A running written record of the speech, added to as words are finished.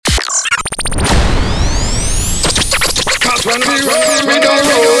when we roll, we don't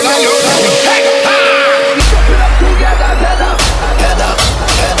roll alone. Hey, ha!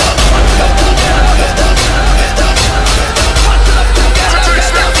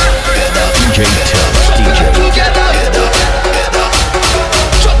 DJ Tilt, DJ.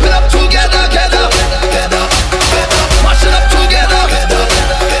 Chop it up together, together. Mash it up together.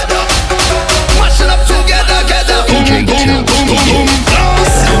 Mash it up together, together. DJ Tilt, DJ.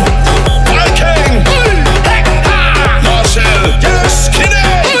 King, Marshall, yes, Kiddy.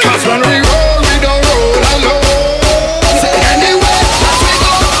 'Cause when we roll, we don't roll alone. Anyway, let's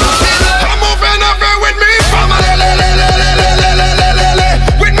go. I'm moving over with me, family.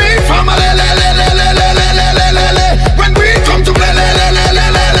 With me, family. When we come to play,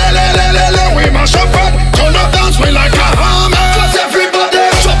 we mash up and turn up, dance we like a hammer. Cause everybody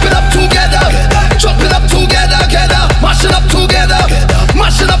chop it up together. Chop it up together, together. Mash it up together.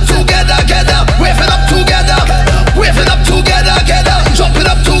 Mash it up together, together. Wave it up together. Wave it up together, together. Chop it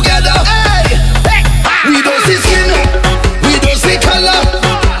up together. Hey, hey. We don't see skin. We don't see color.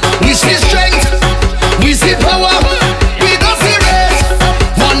 We see strength. We see power. We don't see race.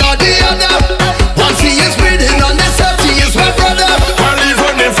 One or the other. Once he is breathing on the earth, he is my brother. Well,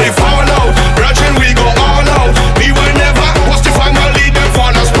 even if we fall out, brethren, we go all out. We will never watch the family, them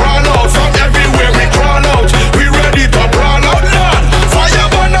fall us sprawl out. From everywhere we crawl out, we ready to brawl out. Lord, fire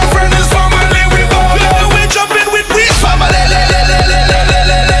burn our friend is family, we ball out. We jumping with we family,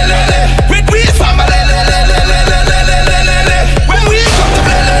 with we family. When we come to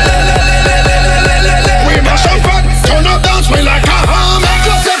play, we mash up and turn up, dance we like a hammer.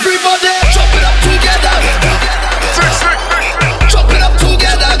 Cause everybody chop it up together. Chop it up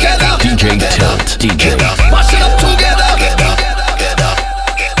together, together. DJ Tilt, DJ. Mash it up together.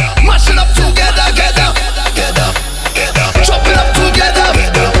 Mash it up together, together. Chop it up together.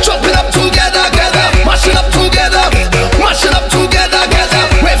 Chop it up together, together. Mash it up together. Mash it up together, together.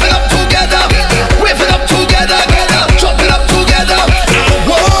 Wave it up together. Wave it up together, together. Chop it up together.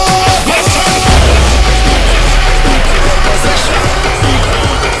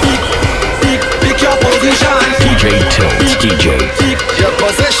 Pick your position. DJ Tilt, DJ. Your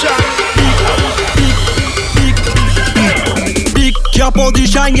position. Pick your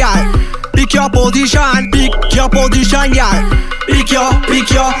position, y'all. Pick your position. Pick your position, y'all. Pick your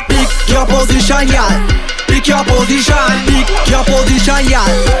position, y'all. Pick your position. Pick your position, y'all.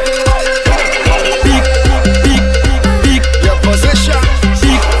 Pick your position.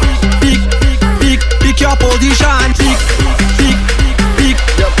 Pick your position. Pick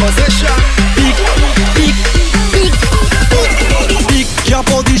your position. Pick your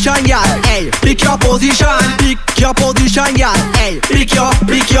position, y'all. Hey, pick your position. Pick your position, y'all. Hey, pick your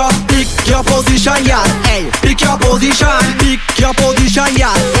position, y'all. Hey, pick your position. Pick your position,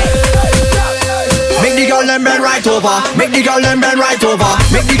 y'all. Make the girl them bend right over. Make the girl them bend right over.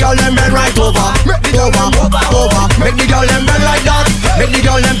 Make the girl them bend right over. Over. Make the girl them bend like that. Make the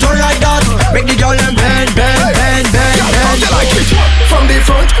girl them turn like that. Make the girl them bend. How you like it? From the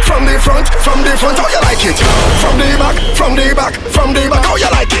front, how you like it? From the back, how you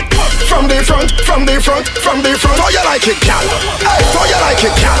like it? From the front, how you like it, gal? Hey, how you like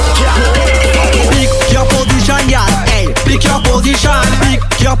it, gal? Pick your position, y'all. Hey, pick your position. Pick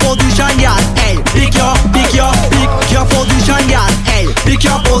your position, y'all. Hey, pick your position, y'all. Hey, pick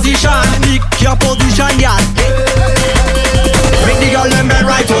your position. Pick your position, y'all. Make the girl them bend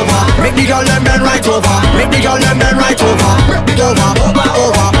right over. Make the girl them bend right over. Make the girl them bend right over.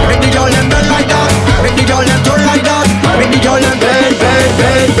 Over. Make the girl them bend like that. Make the girl them turn like that. Make the girl them bend.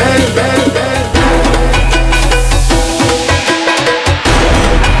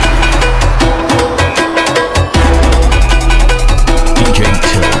 DJ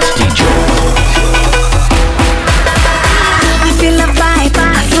Tilt, DJ. I feel a vibe,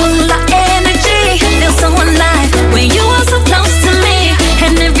 full of energy. Feel so alive when you are so close to me.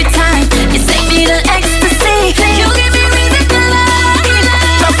 And every time you take me to ecstasy, you give me reason to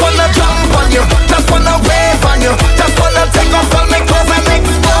love.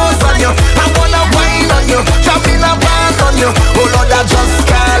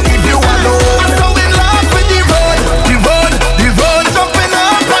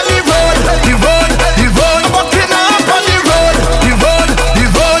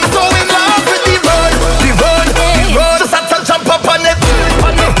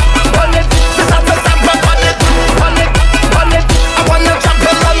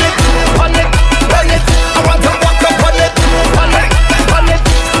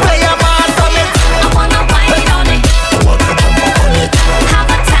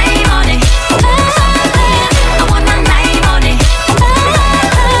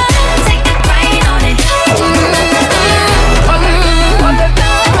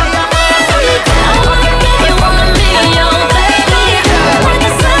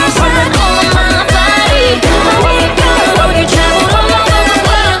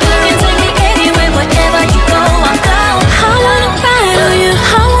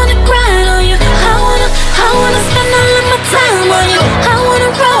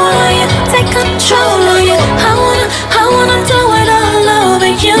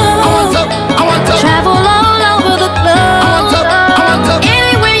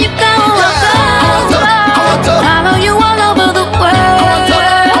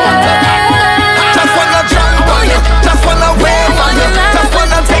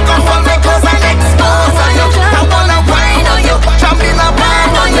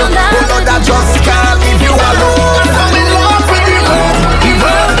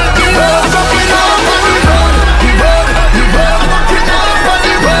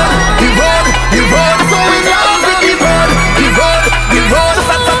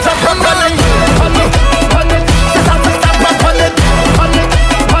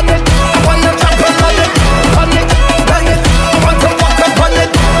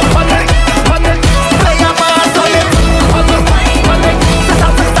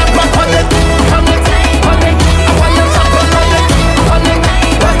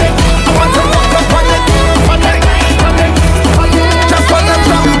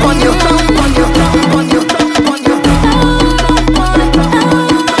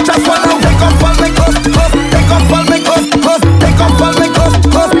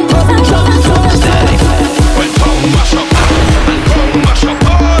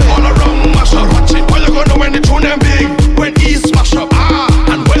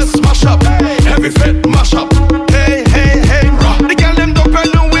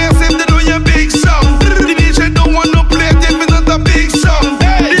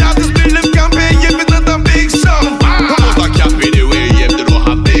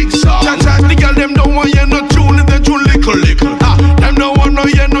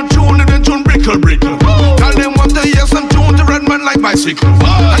 bicycle.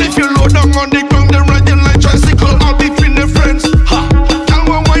 And if you low down on the ground, then riding like tricycle. I'll be feeling the friends. Can't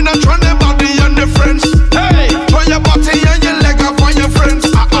go wine and try their body and the friends. Hey, throw your body and your leg up on your friends.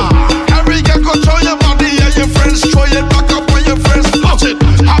 Every girl go throw your body and your friends. Throw it back up on your friends. Watch it.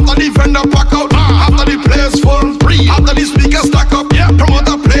 After the vendor pack out, after the players full, after the speakers stack up,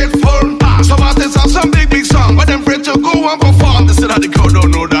 promoter play it full. Some artists have some big song, but them afraid to go and perform. They say that the crowd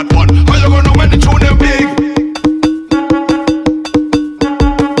don't know that one. How you gonna know when the tune them big?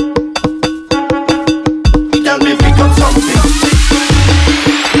 Tell me pick up something.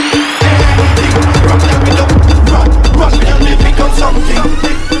 Run, tell me pick up something.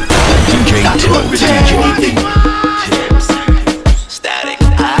 DJ Tilt, DJ. Static.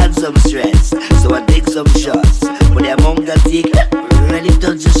 I had some stress, so I take some shots. But the amount I take really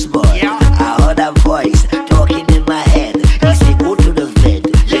touch the spot. I heard a voice talking in my head. He said, go to the vet,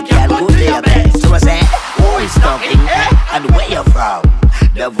 you can't go to your bed. So I said, who is talking and where you from?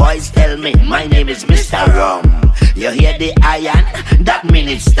 The voice tell me, my name is Mr. Rum. You hear the iron? That mean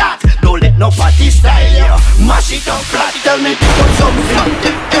it start. Don't let no party style you. Mash it up flat. Tell me pick up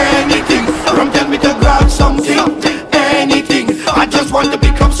something. Anything. Rum tell me to grab something. Anything. I just want to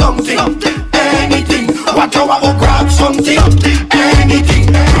pick up something. Anything. Watch how I go grab something.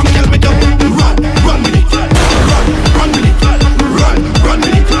 Anything. Rum tell me to run with it. Run with it. Run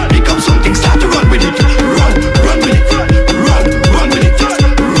with it. Pick up something, start to run with it. Run with it. Run with it.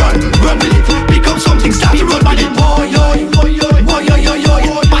 Run with it. Pick up something, start to run with it. Boy,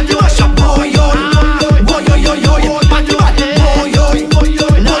 party mash up, boy,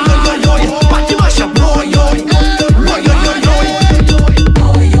 party mash up, boy.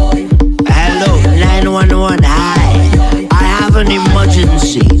 Hello, 911, hi. I have an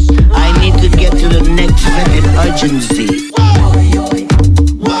emergency. I need to get to the next vet in urgency.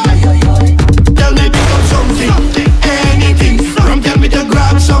 Tell me pick up something, anything. Rum tell me to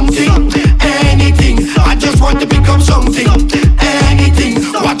grab something, anything. I just want to pick up something, anything.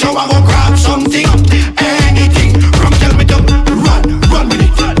 Watch how I go grab something, anything. Rum tell me to run with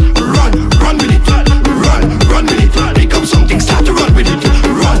it. Run with it. Run with it. Pick up something, start to run with it.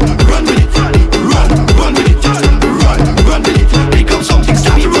 Run with it. Run with it. Run with it. Pick up something,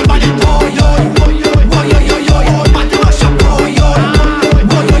 start to run with it.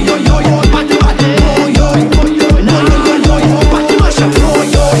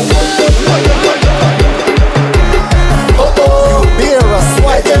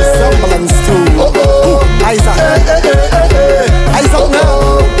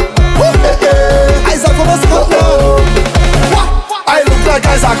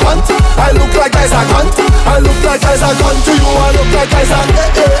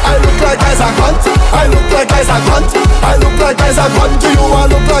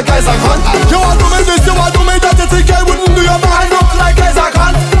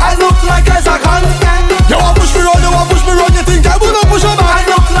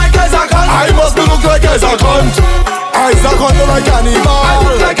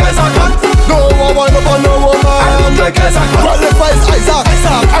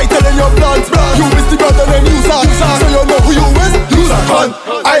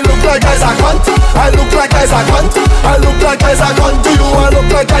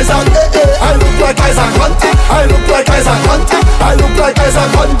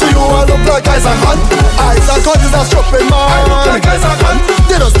 Boy, party mash up, boy,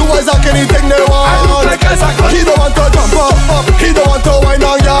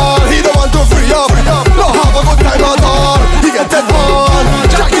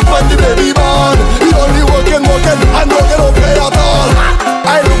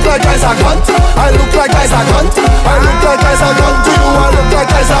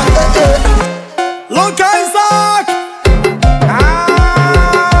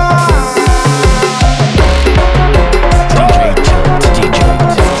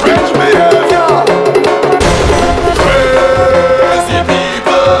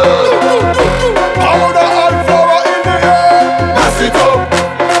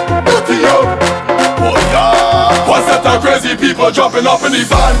 Jumping up in the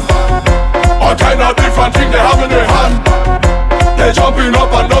van, all kind of different thing they have in their hand. They jumping up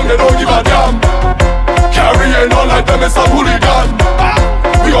and down, they don't give a damn. Carrying on like them is a hooligan.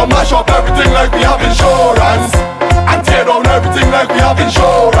 We gon' mash up everything like we have insurance, and tear down everything like we have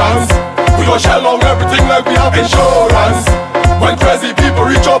insurance. We gon' shell out everything like we have insurance. When crazy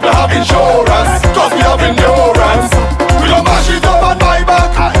people reach up, they have insurance, cause we have endurance. We gon' mash it up and buy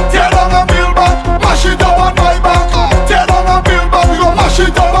back, tear down and build back. Mash it up and buy back, tear down and build back. We gon' mash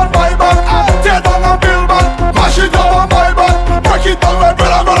it up and buy back, tear down and build back. Mash it up and buy back, break it down, red,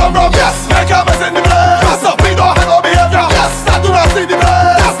 red, and rum. Yes, make a mess in the place. Mess up, we don't have no behavior. Yes, that do not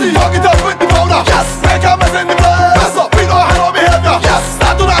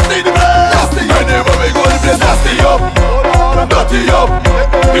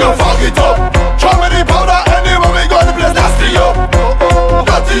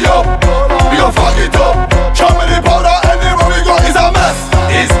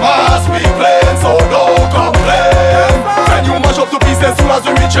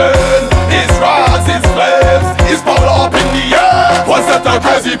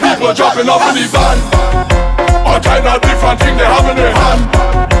are jumping up in the van. All kind of different thing they have in their hand.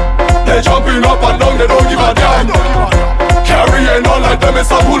 They jumping up and down, they don't give a damn. Carrying on like them is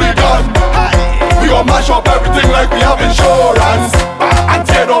a hooligan. We gon' mash up everything like we have insurance, and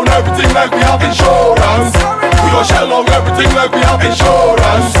tear down everything like we have insurance. We gon' shell down everything like we have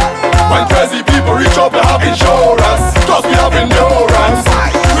insurance. When crazy people reach up, they have insurance, cause we have endurance.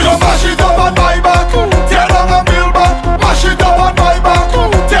 We gon' mash it up and buy back, tear down and build back. Mash it up and buy back,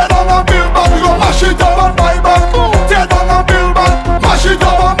 tear down and build back. We gon' mash it up and buy back, tear down and build back. Mash it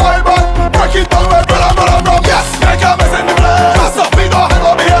up and buy back, break it down where brother. Yes, make a mess in the place. Pass up, we gon'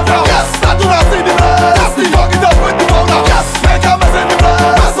 handle behavior. Yes, that do not see the place. That's the fuck it up with the phone now. Yes, make a mess in the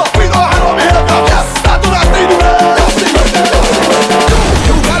place. Pass up, we gon' handle behavior. Yes, that do not see the place.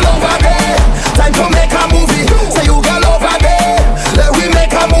 You got over there, time to make a movie. Say you got over there, let we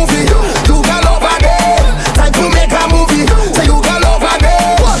make a movie. You got over there, time to make a movie. Say you got over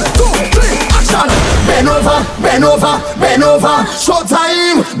there. 1, 2, 3, action. Bend over, bend over, bend over.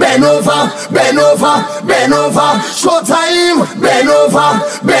 Showtime. Bend over, bend over, bend over. Showtime. Bend over,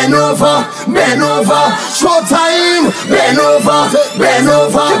 bend over, bend over. Showtime. Bend over, bend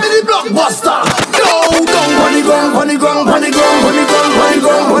over. Give me the blockbuster. No, don't pon the ground, pon the ground, pon the ground, pon the ground, pon the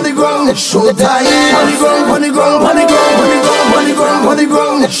ground, pon the ground. Showtime. Pon the ground, pon the ground, pon the ground, pon the ground, pon the ground, pon the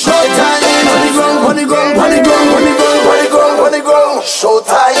ground. Showtime. Pon the ground, pon the ground, pon the ground, pon the ground, pon the ground, pon the ground.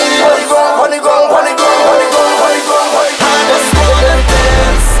 Showtime. Pon the ground, pon the ground, pon the ground, pon the ground, pon the ground, pon the ground. I just wanna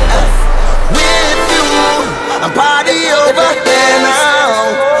dance with you and party over there now.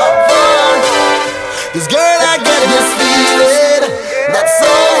 This girl, I get this feeling that's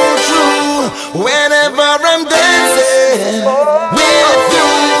so true. Whenever I'm dancing with you,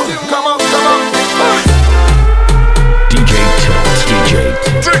 come on, come on. DJ Tilt, DJ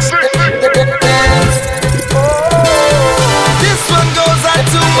This one goes out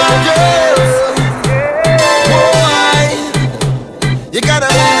to my girls. Boy, you gotta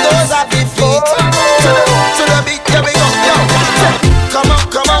move those happy feet to the beat. Here we go, yo. Come on,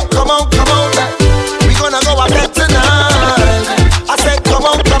 come on, come on, come on. We gonna go out there tonight. I said, come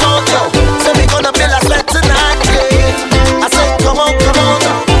on, yo. So we gonna build a sweat tonight, yeah. I said, come on,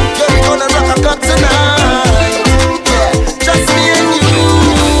 yeah. We gonna rock a club tonight, yeah. Just me and you.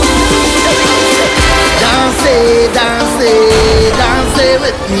 Dance, dance, dance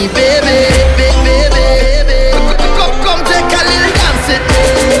with me, baby, baby. Come take a little dance with me.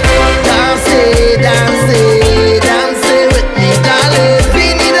 Dance, dance, dance with me, darling.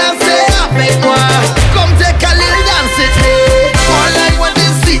 Fini danser avec moi. Come take a little dance with me. All I want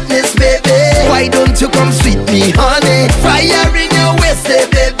is sweetness, baby. Why don't you come sweet me, honey? Fire in your waist,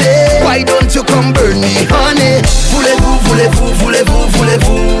 baby. Why don't you come burn me, honey? Voulez-vous, voulez-vous, voulez-vous,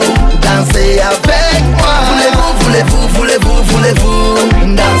 voulez-vous danser avec moi? Voulez-vous, voulez-vous, voulez-vous, voulez-vous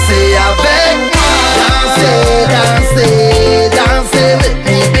danser avec moi? Dansez, dansez, dansez with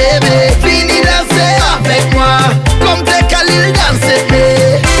me, baby. Fini danser avec moi. Come take a little dance with me.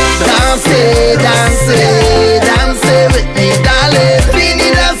 Dansez, dansez, dansez with me, darling. Fini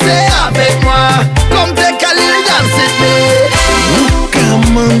danser avec moi. Come take a little dance with me.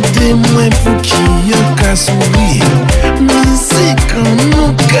 Mandez-moi pour qui y'a qu'à sourire. Musique en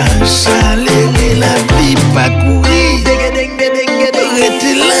nous cache, aller la vie pas courir.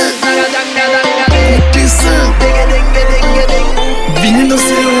 Arrêtez là, mettez ça. Venez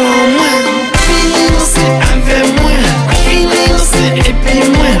danser en moi, venez danser avec moi, venez danser et puis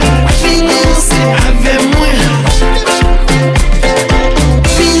moi, venez danser avec moi,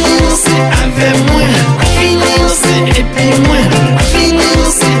 venez danser avec moi, venez danser et puis moi, venez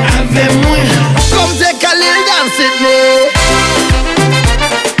danser avec moi. Come take a little dance with me.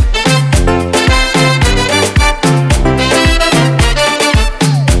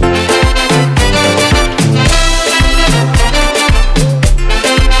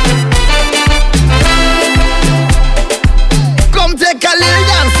 Come take a little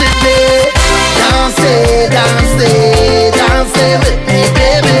dance with me. Dansez, dansez, dansez with me,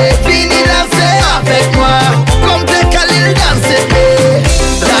 baby. Fini danser avec moi. Come take a little dance with me.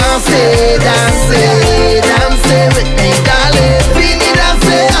 Dansez, dansez, dansez with me, darling. Fini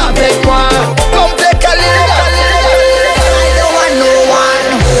danser avec moi. Come take a little dance. I don't want no one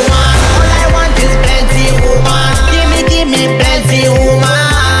woman. All I want is plenty woman. Give me plenty woman.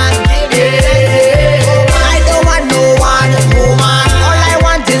 I don't want no one woman. All I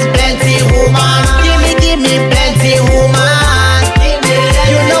want is plenty woman. Give me plenty woman.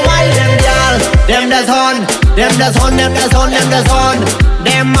 You know why them girl, them that's on, them that's on, them that's on, them that's on.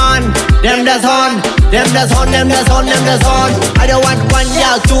 Them man, them that's on, them that's on, them that's on, them that's on. I don't want 1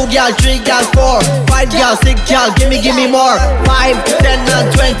 girl, 2 girl, 3 girl, 4, 5 girl, 6 girl. Give me more. 5, 10 and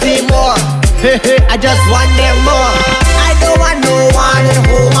 20 I just want them more. I don't want no one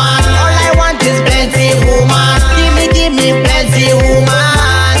woman. All I want is plenty woman. Give me plenty woman.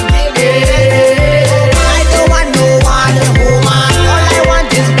 I don't want no one woman. All I want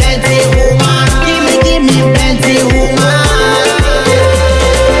is plenty woman. Give me plenty woman.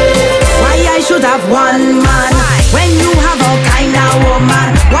 Why I should have one man when you have all kind of woman?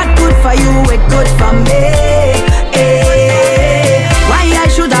 What good for you, it good for me. Why I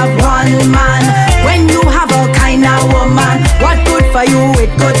should have one man when you have all kind of woman? What good for you, it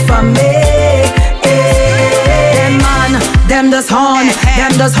good for me. Them man, them does horn,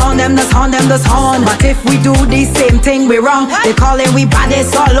 them does horn, them does horn, them does horn. But if we do the same thing, we wrong. They calling we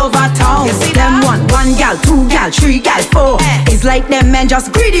baddest all over town. Them one gal, two gal, three gal, four. It's like them men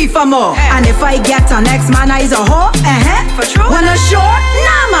just greedy for more. And if I get an next man, I's a hoe. For true. When a short,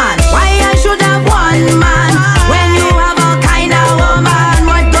 nah man. Why I should have one man when you have all kind of woman?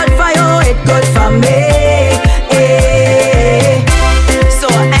 What good for you, it good for me. So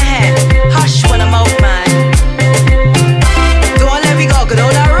hush when I'm out, man. Don't let me go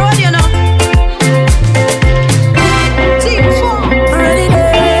down that road, you know. Team 4, ready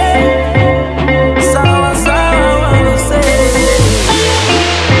there. So I say,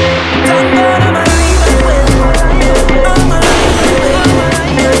 thank God I'm alive and well. I'm alive and well.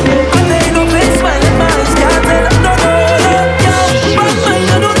 I take no face while my eyes can't tell. No, yo, but mine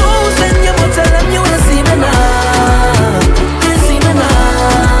I don't know. Send you but tell them you will see me now. You see me now.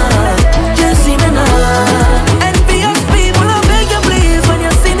 You see me now. Envious people, I beg you please. When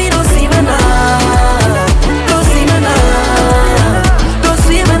you see me, don't see me now. Don't see me now. Don't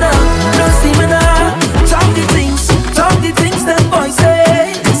see me now. Don't see me now. Talk the things them boys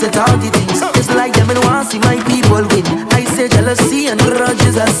say. They say talk the things. It's like them and want see my people win. I say jealousy and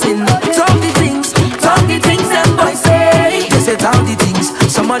grudges are sin. Talk the things them boys say. They say talk the things.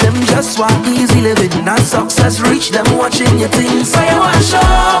 Some of them just want easy living. Not success reach them watching your things. So you want show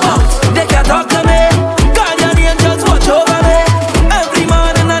out, they can't talk to me. Guardian angels watch over me. Every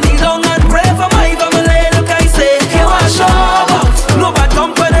morning I kneel down and pray for my family. Look I say, you want show out, no bad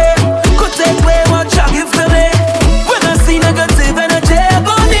company could take away what you give to me. When I see negative energy, I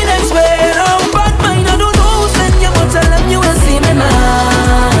go the next way. Now bad mind I don't know. Send you but tell them you will see me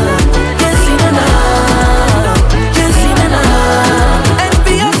now. You see me now. You see me now.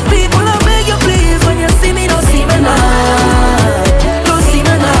 Envious people, I beg you please. When you see me, don't see me now. Don't see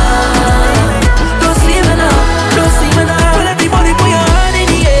me now. Don't see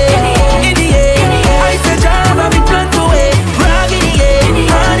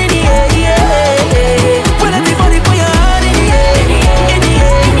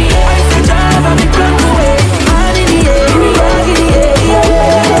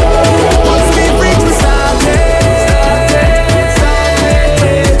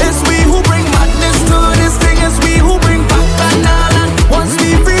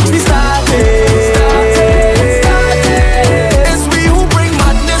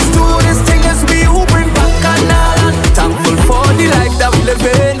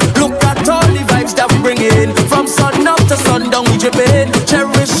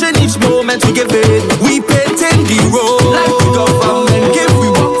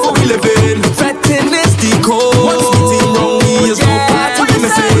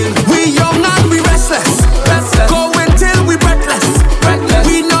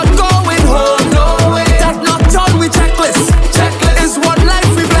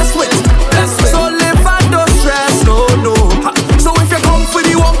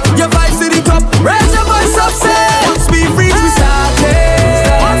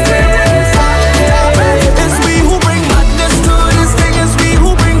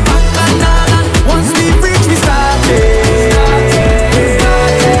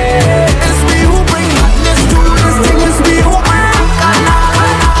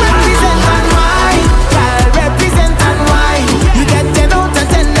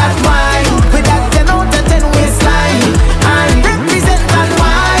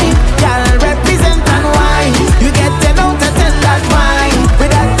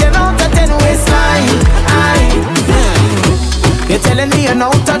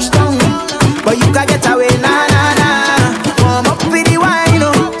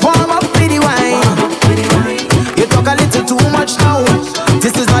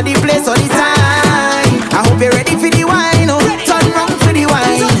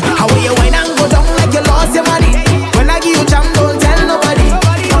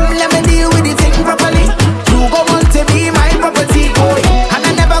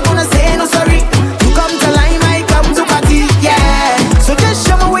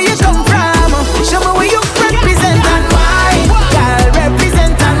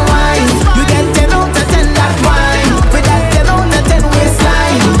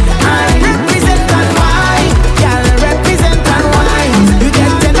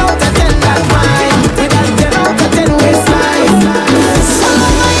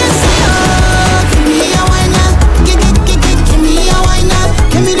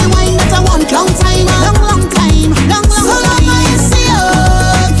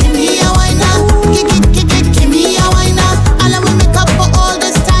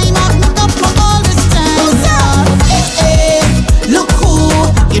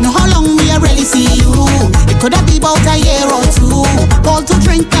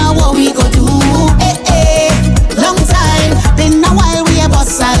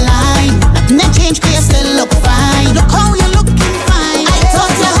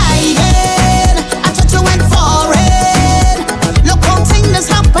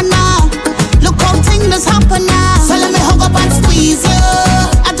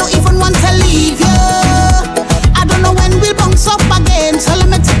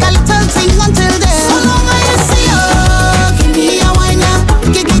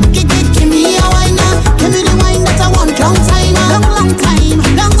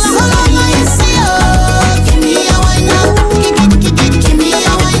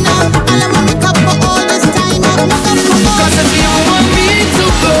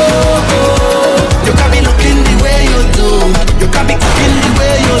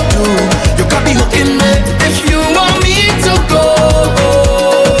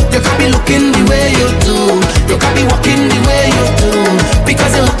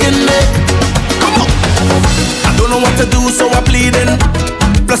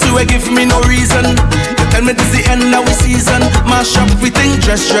ain't give me no reason. You tell me this the end of the season. Mash up everything,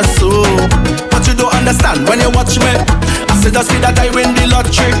 dress so. But you don't understand when you watch me. I said just see that I win the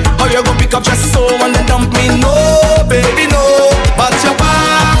lottery. How you go pick up dress so and then dump me? No, baby, no. But your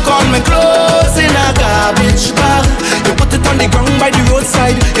back on me clothes in a garbage bag. You put it on the ground by the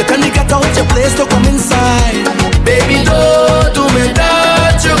roadside. You tell me get out your place to come inside. Baby, don't do me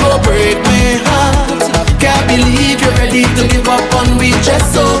that. You go break my heart. Can't believe you're ready to give up on me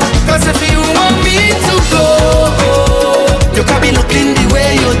just so. Cause if you want me to go, you can't be looking the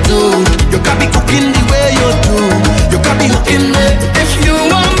way you do. You can't be cooking the way you do. You can't be hooking me. If you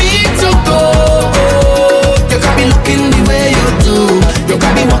want me to go, you can't be looking the way you do. You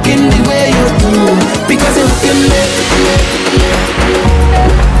can't be walking the way you do. Because you're hooking me.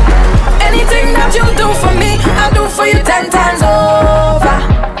 Anything that you do for me, I'll do for you 10 times over.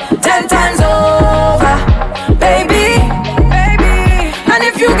 10 times over, baby. And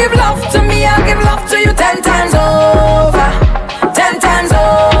if you give love to me, I'll give love to you 10 times over. 10 times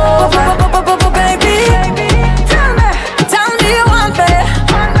over, baby. Tell me you want me.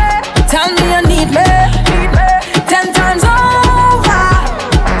 Tell me you need me. 10 times over.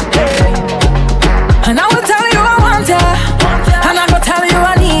 And I will tell you I want ya. And I will tell you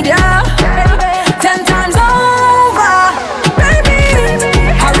I need ya. 10 times over, baby.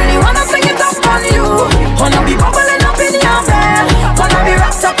 I really wanna sing it up on you. Wanna be bubbling up in your bed. Wanna be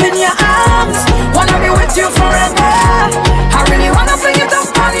wrapped up in your arms. Wanna be with you forever. I really wanna sing it up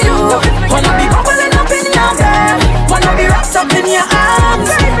on you. Wanna be bubbling up in your bed. Wanna be wrapped up in your arms.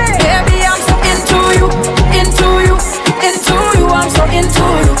 Baby, I'm so into you, into you, into you. I'm so into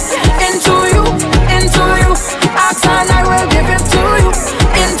you, into you, into you. Ask and I will give it to you.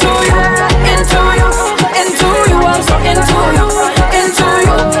 Into you, into you, into you. I'm so into you, into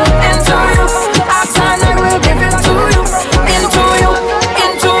you, into you. Ask and I will give it to you. Into you,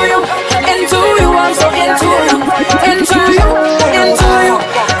 into you, into you. I'm so into you, into you, into you.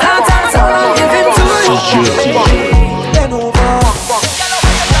 That's all I'll give it to you. Bend over.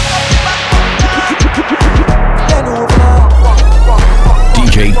 Bend over.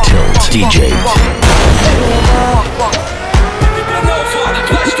 DJ Tilt. DJ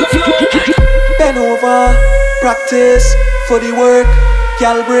Bend over, practice for the work,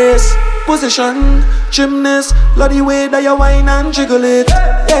 gal brace, position, gymnast, love the way that you whine and jiggle it.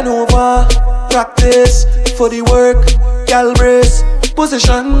 Bend over, practice for the work, gal brace,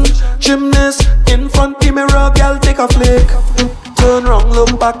 position, gymnast, in front the mirror, gal take a flick. Turn round,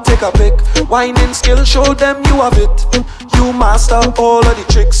 look back, take a pic. Whining skill, show them you have it. You master all of the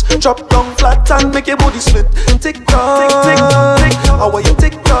tricks. Drop down flat and make your body split. Tick tock, tick tock, tick. How are you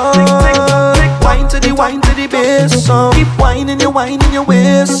tick tock? Tick tock, tick. Wine to the bass now. Keep whining your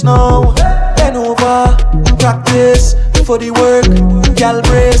waist now. Bend over, practice for the work, gal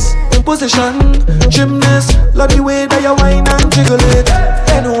brace, position, gymnast, love the way that you whine and jiggle it.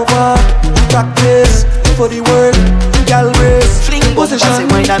 Bend over, practice for the work, gal brace, position,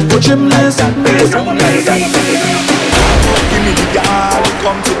 gymnast. Give me the girl who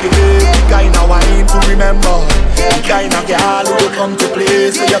come to give it, the kind of wine to remember, the kind of girl who come to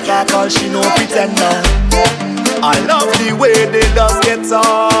play, so you can't call she no pretender. I love the way they just get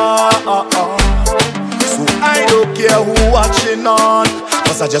on, so I don't care who watching on.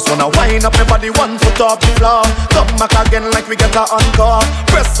 Cause I just wanna wind up my body 1 foot off the floor. Come back again like we get a encore.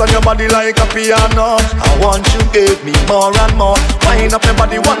 Press on your body like a piano. I want you give me more and more. Wind up my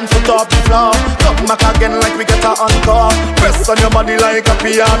body 1 foot off the floor. Come back again like we get a encore. Press on your body like a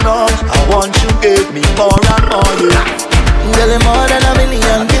piano. I want you give me more and more, yeah. Girl, you're more than a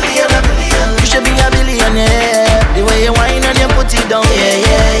million. You should be a billionaire. The way you whine and you put it down,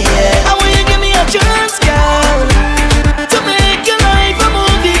 yeah. I want you give me a chance, girl, to make your life a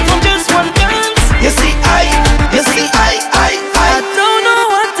movie from just one glance. You see, I don't know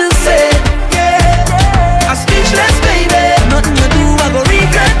what to say. Yeah, I'm speechless, baby. Nothing you do, I go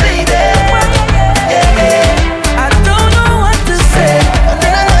regret, baby. Yeah, I don't know what to say.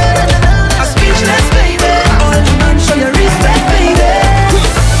 I'm speechless, baby. All the man show you respect, baby.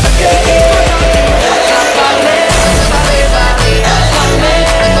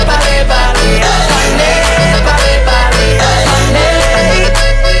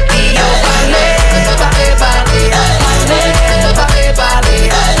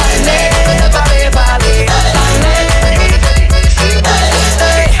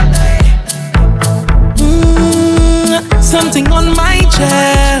 Something on my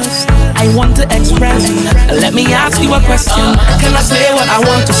chest I want to express. Let me ask you a question. Can I say what I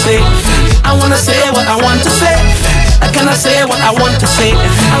want to say? I wanna say what I want to say. Can I say what I want to say?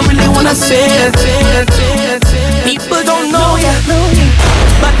 I really wanna say it. People don't know ya,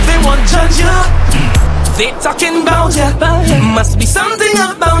 but they They talking about ya, must be something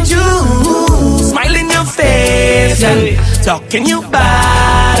about you. Smile in your face and talking you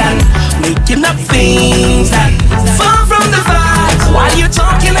bad and making up things that far from the vibes. While you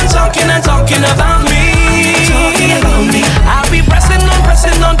talking and talking and talking about me, I'll be pressing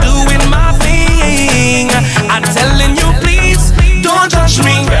on doing my thing. I'm telling you, please don't judge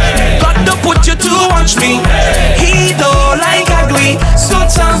me. God don't put you to watch me. He don't like ugly, so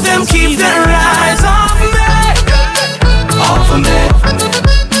tell them keep their eyes off me. Off of me,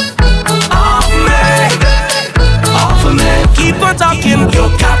 off me, off of me. Keep on talking, yo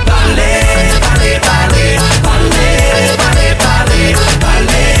capale, pale, pale, pale, pale, pale, pale, pale, pale, pale.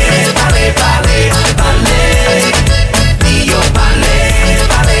 Yo pale, pale,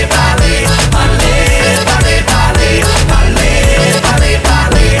 pale, pale, pale, pale, pale, pale, pale,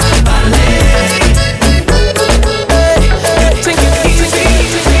 pale. Think it easy.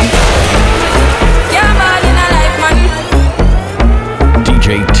 Yeah, man, in a life, man. DJ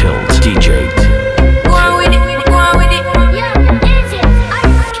Tilt. DJ. Go on with it, go on with it.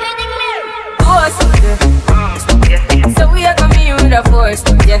 Ghost. So we are coming with a force,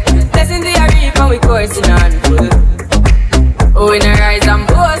 yeah. Blessings we are reaping, we coursing on full. Oh, in a rise and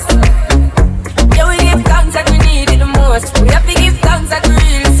boast. Yeah, we give thanks that we need it the most. We have to give thanks that we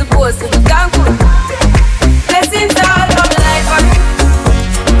really supposed to be thankful. Blessings all of life, man.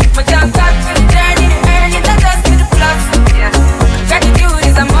 My thank God for the journey, the earning, not just for the plus. Yeah, gratitude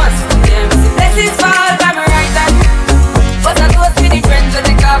is a must. Yeah, blessings fall by my right hand. But I do it with the friends that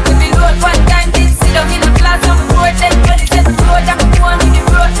take off with the load. One time did sit down in the class on the board, then bloody set the road, I'm going in the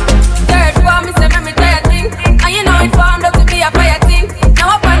road. Third form, me say me tired thing, and you know it formed up to be a fire thing.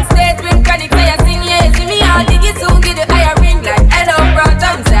 Now up on stage with chronic fire sing, yeah, see me all dig it soon, get the higher ring. Like hello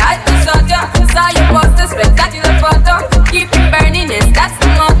brother, me say I just shot ya, saw your poster, spectacular photo.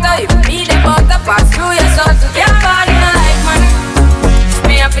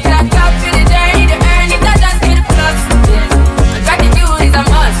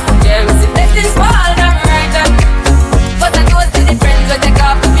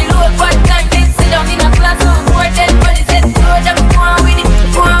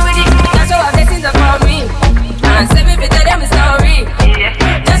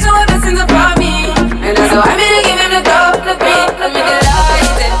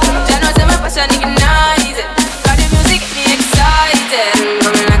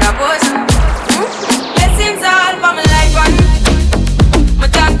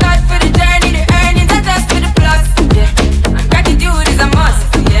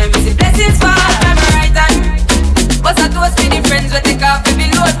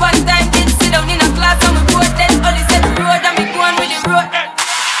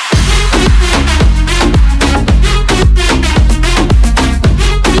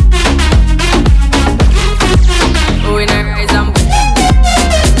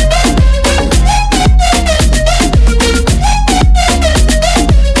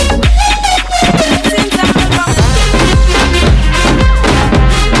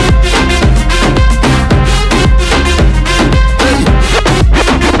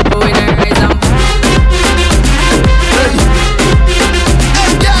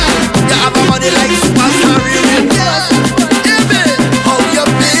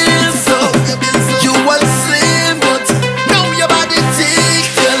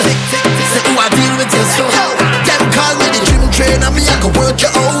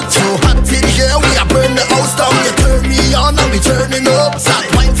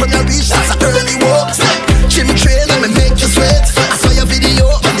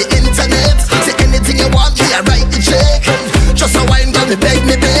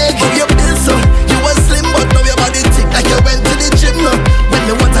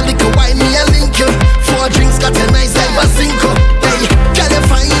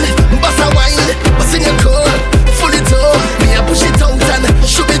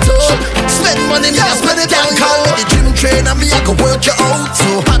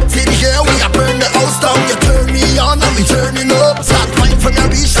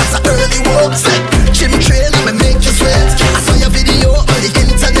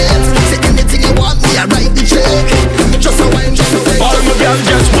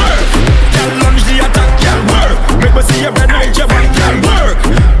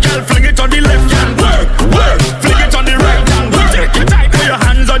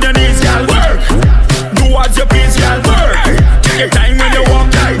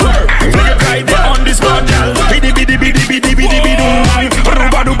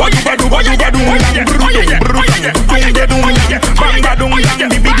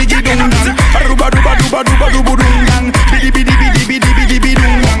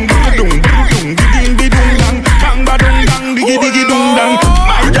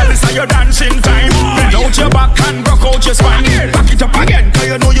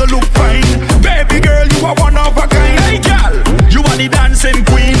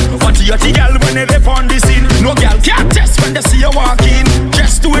 Dirty girl when they dip on the scene. No girl can't test when they see you walk in.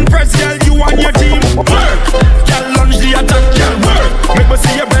 Just to impress girl, you and your team. Work, girl lunge the attack, girl work. Make me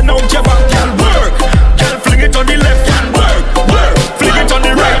see you bend out your back, girl work. Girl fling it on the left, girl work, work. Fling it on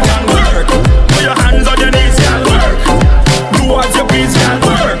the right, girl work. Put your hands on your knees, girl work. Do what you please, girl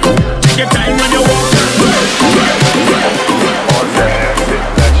work. Take your time when you walk, girl work, work, work.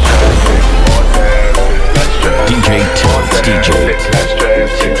 DJ Tilt, DJ.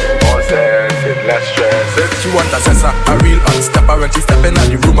 She want a zessa, a real unstepper. When she step in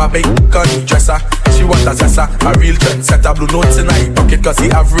the room, a big gunny dresser. She want a zessa, a real trendsetter. Blue notes in her pocket cause he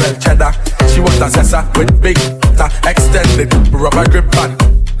have real cheddar. She want a zessa with big extended rubber grip band.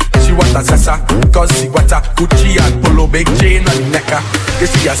 She want a zessa cause she want a Gucci and polo, big chain on the necker.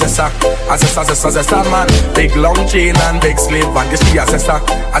 This she a zessa, man. Big long chain and big slave band. This she a zessa,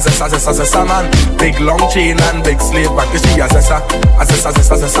 man. Big long chain and big slave band. This she a zessa,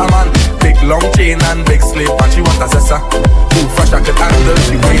 man. Big long chain and big slave band. She want a zessa, too fresh I could handle.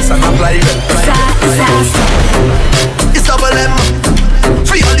 She waist and apply it. It's double M,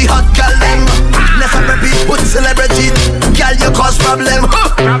 free all the hot gal them. Left up repeat, put celebrity, gal you cause problem.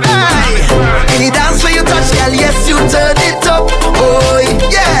 Hey, any dance where you touch, gal, yes you turn it up. Oh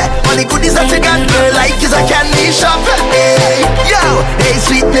yeah, all the goodies that you got, girl, like is a candy shop. Hey, yo, hey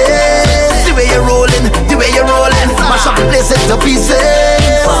sweetness, the way you're rolling, mash up the place into pieces.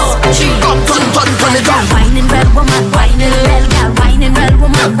 Come, turn it up. Whining red woman, whining red gal, whining red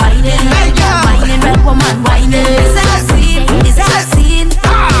woman, whining red gal, whining red woman, whining. Is that scene? Is that scene?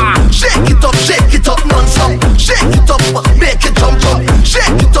 Shake it up non-stop. Shake it up, make it jump up. Shake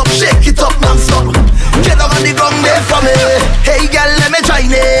it up non-stop. Get up on the ground there for me. Hey girl, let me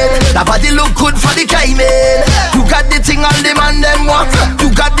join it. That body look good for the climbing. You got the thing all the man them want.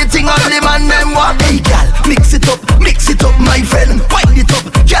 You got the thing all the man them want. Hey girl, mix it up, my friend. Wind it up,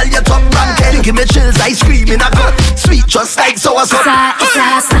 girl, you top rank. Give me chills, I screaming. I got sweet just like sour. It's a snack.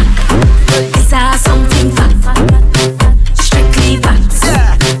 It's a something fact. Strictly facts.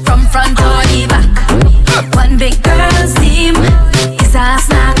 From front or the back. One big girl's team. It's a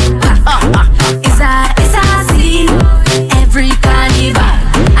snack pack. It's a scene. Every carnival.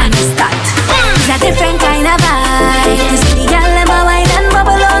 And it's that. It's a different kind of vibe. You see the girl them a wine and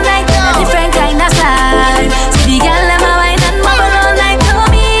bubble all night. A different kind of style. See the girl them a wine and bubble all night. To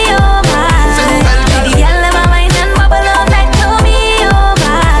me, oh my. See the girl them a wine and bubble all night. To me, oh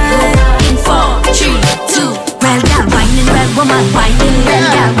my. In 4, 3, 2. Well, girl, whining red woman, whining red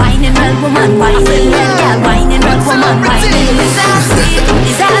girl, whining red woman, whining red girl, whining red woman, whining. Is that scene?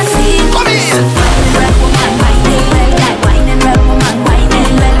 Is that scene? Whining red woman, whining red girl, whining red woman,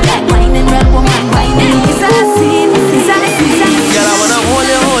 whining red girl, whining red woman, whining. Is that scene? Is that scene? Girl, I wanna hold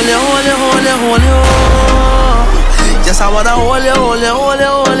you. Yes, I wanna hold you.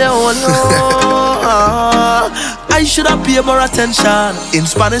 I should have paid more attention in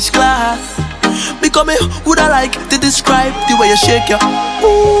Spanish class. Because me woulda like to describe the way you shake your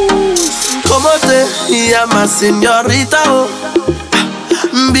Como te llamas, señorita, oh.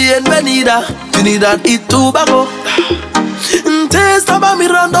 Bienvenida, Trinidad y Tobago. Te estaba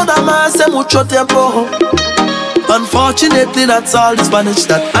mirando nada más hace mucho tiempo. Unfortunately, that's all the Spanish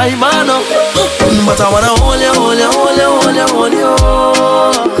that I know. But I wanna hold you.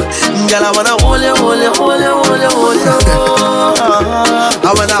 Girl, I wanna hold you. I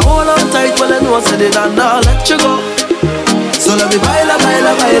wanna hold on tight while I know I said it and I'll let you go. So let me baila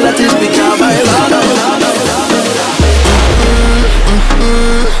till we can't baila.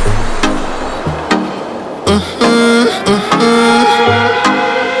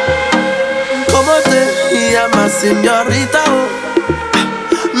 Como te llamas, señorita, oh.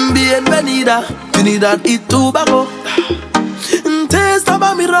 Bienvenida, Trinidad y Tobago. Te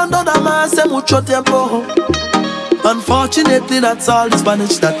estaba mirando nada más hace mucho tiempo. Unfortunately, that's all the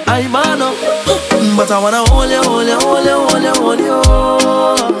Spanish that I know. But I wanna hold you.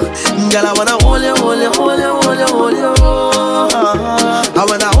 Girl, I wanna hold you. I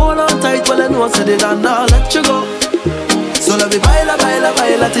wanna hold on tight while I know I said it and I'll let you go. So let me baila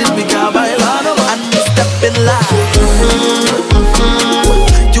till we can't baila no more. And me step in line.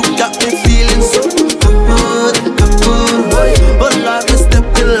 You got me feeling so good, boy. But let me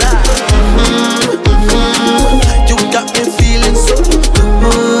step in line. You got me feeling so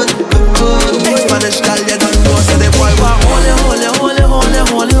good. Spanish girl, you don't know, so the boy want hold you.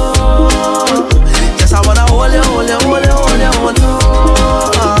 Yes, I wanna hold you.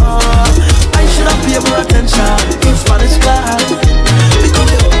 I should have paid more attention in Spanish class. Because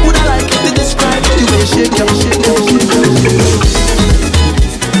you woulda like to describe the way you shake your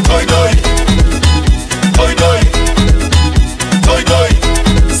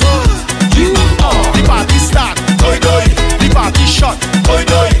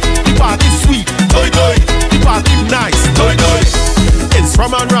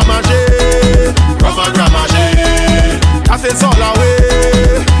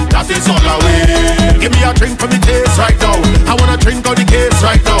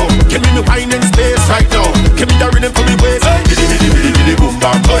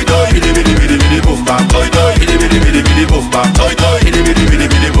bidi bidi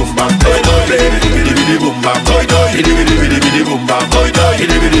bidi boom bam, toy toy. Bidi bidi bidi boom bam, toy toy. Bidi bidi bidi bidi boom bam, toy toy.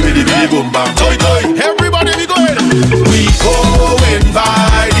 Bidi bidi bidi bidi boom bam, toy toy. Everybody we going. We going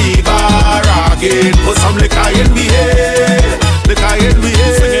by the bar again. Put some liquor in me head, liquor in me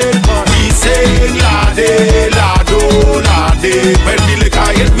head. We sing la de la do la de. When the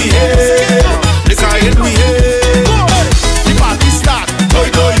liquor in me head, liquor in me head. The party start, toy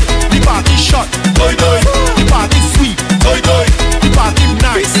toy. The party shot, toy toy. The party sweet, toy toy. The party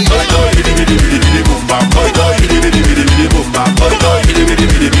nice, toy toy. Bidi bidi bidi bidi boom bam, toy toy. Bidi bidi bidi bidi boom bam, toy toy. Bidi bidi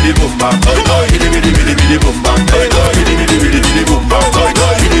bidi bidi boom bam, toy toy. Bidi bidi bidi bidi boom bam, toy toy. Bidi bidi bidi bidi boom bam, toy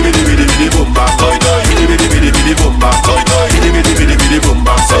toy. Bidi bidi bidi bidi boom bam, toy toy. Bidi bidi bidi bidi boom bam, toy toy. Bidi bidi bidi bidi boom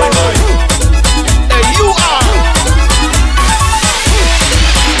bam, toy toy. Hey, you are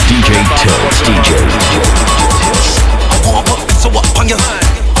DJ Tills, DJ. I wanna put so up on you. I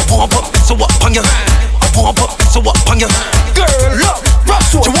wanna put so up on you. I wanna put so up on you. Girl, look,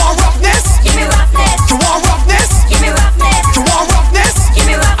 rough. You want roughness? Give me roughness. You want roughness? Give me roughness. You want roughness? Give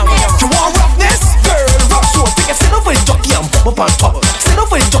me roughness. You want roughness? Girl, rough. So take a sit over the jockey and pop up on top. Sit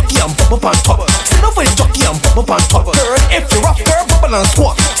over the jockey and pop up on top. Sit over the jockey and pop up on top. Girl, if you're rough, girl, bubble and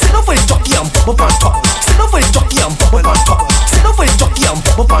squat. Sit over the jockey and pop up on top. Sit over the jockey and pop up on top. Sit over the jockey and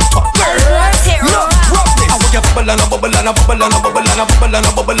pop up on top. Girl, look, roughness. I want you bubble and a bubble and a bubble and a bubble and a bubble and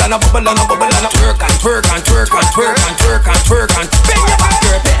a bubble and a bubble and a bubble and a twerk and twerk and twerk and twerk and twerk and twerk and bend your back,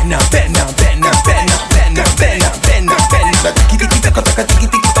 girl, bend now, bend now, bend now, bend now, bend now, bend now, bend now, bend now. Tiki tiki taka taka tiki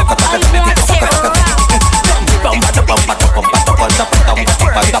tiki taka taka tiki tiki taka taka tiki tiki. Bamba da bamba da bamba da bamba da bamba da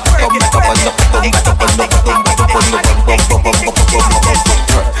bamba da bamba da bamba da bamba da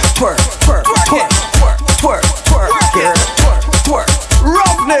twerk, twerk, twerk, twerk, twerk, girl, twerk, twerk,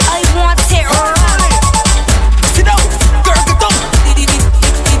 roughness. I want terror. Sit down, girl, get down.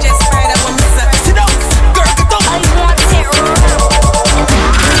 DJ Spider, one miss. Sit down, girl, get down. I want terror.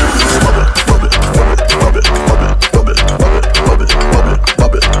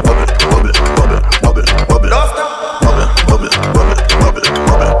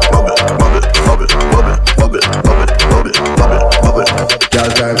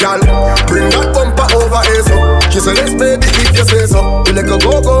 Girl, bring that bumper over here, so she said, let's baby if you say so. You let go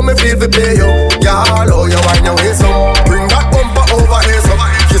go, me feel the pay you. Girl, oh, you wind your waist so. Bring that bumper over here, so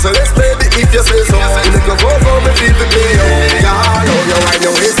she said, let's baby if you say so. You let go go, me feel the pay you. Girl, oh, you wind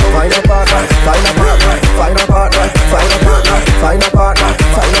your waist so. Find a partner, find a partner, find a partner, find a partner, find a partner,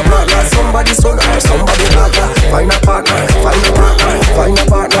 find a partner. Somebody son or somebody daughter. Find a partner, find a partner, find a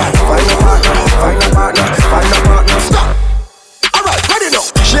partner, find a partner, find a partner, find a partner. Stop.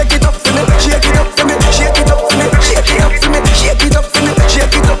 Shake it up for me, shake it up for me, shake it up for me, shake it up for me, shake it up for me,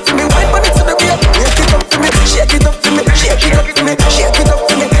 shake it up for me. Wipe on it to the rear, shake it up for me, shake it up for me, shake it up for me, shake it up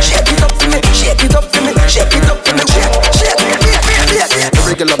for me, shake it up for me, shake it up for me, shake it up for me, shake.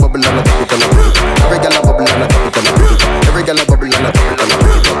 Every girl a bubble and a bubble and a bubble. Every girl a bubble and a bubble and a bubble. Every girl a bubble and a bubble and a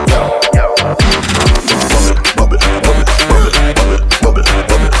bubble. Bubble, bubble, bubble, bubble, bubble,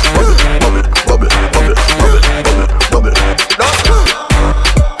 bubble, bubble, bubble, bubble, bubble, bubble, bubble.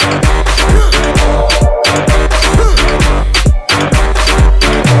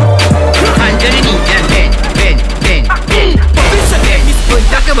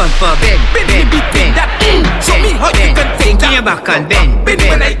 Bumper, bend, bend, bend, show me how you can take that. Your back and bend, bend,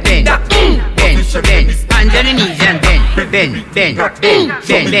 bend, bend, hands on the knees and bend, bend, bend, bend,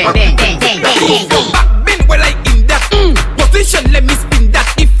 bend, bend. Go back, bend while I in that position. Let me spin that.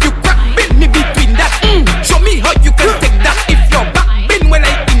 If you crack, bend me between that. Show me how you can take that. If you're back, bend while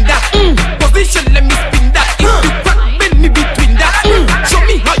I in that position. Let me spin that. If you crack, bend me between that. Show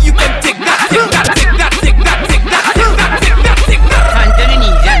me how you can take that. Take that, take that, take that, take that, take that, take that, take that. Hands on the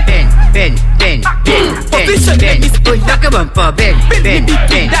knees and bend, bend, bend, position. Let me spin that. Like a bumper, bend, bend,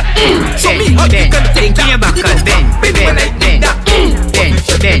 bend, show me how you can take that. Your back and bend, bend, bend, bend,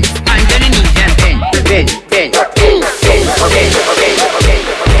 bend. Hands on the knees and bend, bend, bend, bend,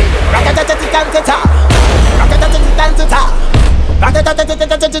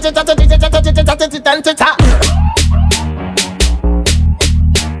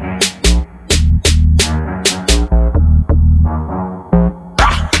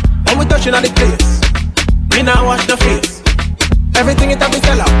 When we touching on the place, we now wash the face. Everything it have we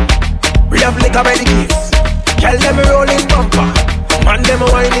sell out. We have liquor by the case. Tell them we rolling bumper, man them a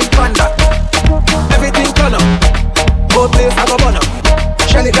whining panda. Everything turn up, go place I go burn up.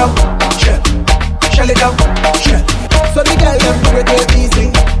 Shell it down, shell, shell it down, shell. So the girl them do it real easy,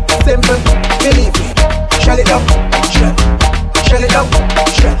 simple, believe me. Shell it down, shell, shell it down,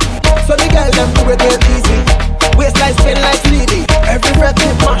 shell. So the girl them do it real easy. Waistline spin like CD, every breath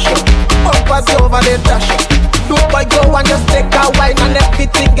they mash up. Bumpers over they dash up. Look boy go and just take a wine and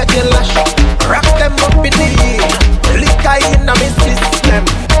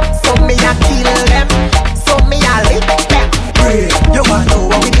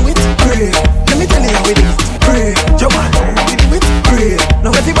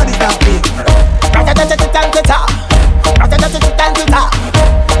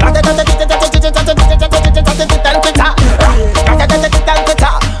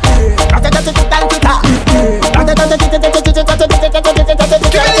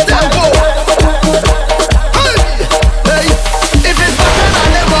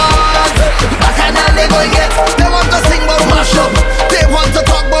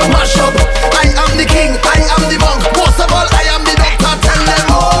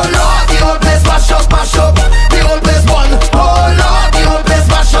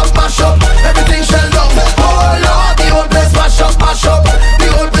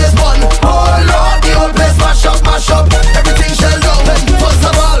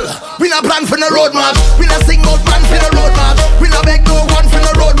road march. We not sing out man for the road march. We not beg no one for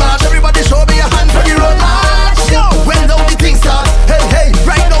the road march. Everybody show me a hand for the road march. Yo, when down the thing start, hey hey,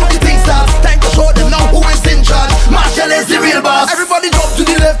 right now the thing starts. Time to show them now who is in charge. Marshall is the real boss. Everybody jump to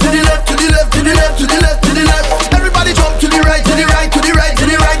the left, to the left, to the left, to the left, to the left, to the left. Everybody jump to the right, to the right, to the right, to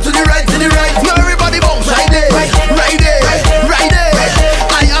the right, to the right, to the right. Now everybody bounce right there, right there, right there.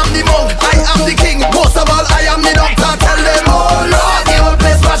 I am the monk, I am the king. Most of all, I am the doctor. Tell them, oh Lord, the whole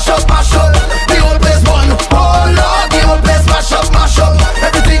place mash up, mash up. The whole place one. Oh Lord, the whole place mash up, mash up.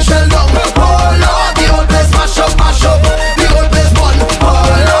 Everything shell down. Oh Lord, the whole place mash up, mash up. The whole place one. Oh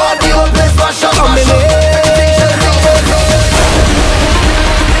Lord, the whole place mash up, mash up. Everything shell down.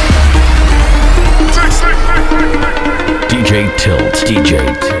 DJ Tilt. DJ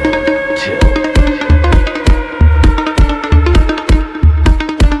Tilt.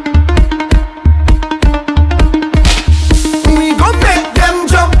 We gon' make them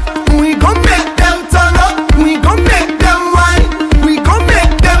jump, we gon' make them turn up, we gon' make them whine, we gon'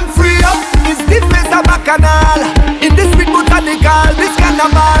 make them free up. This place a bacchanal, in this big botanical, this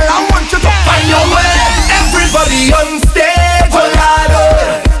carnival. I want you to find your way. Everybody on stage, oh God,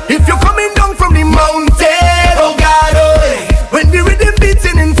 oh. If you're coming down from the mountain, oh God, oh. When the rhythm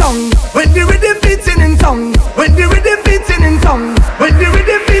beating in tongue, when the rhythm beating in tongue, when the rhythm beating in tongue, when the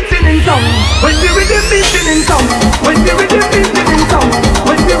rhythm beating in tongue, when the rhythm beating in tongue, when the rhythm beating in tongue,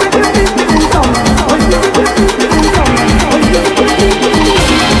 when the rhythm beating in tongue, when the rhythm beating in tongue, when the rhythm beating in tongue.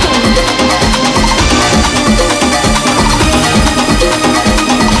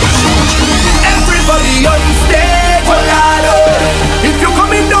 Everybody on stage, oh God, oh. If you're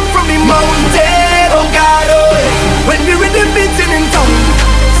coming down from the mountain, oh God, oh. When the rhythm beating in tongue,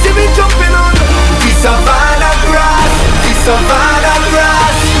 see me jumping on the savannah grass, the savannah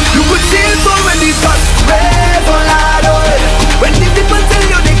grass. You could see it when the sun rays, oh Lord, oh. When the people tell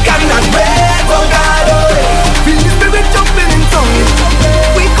you they cannot wait, oh God, oh. Feel the spirit jumping in tongue.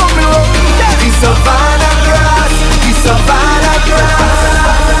 We coming around the savannah grass, the savannah grass.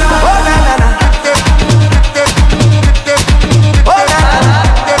 Oh na na na, oh na na na.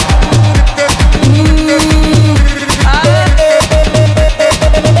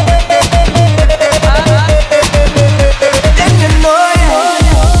 Then you know, yeah.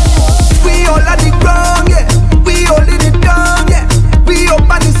 We all on the ground, yeah. We all in it down, yeah. We up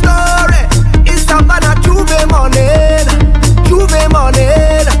on the story. It's Savannah Juve morning, Juve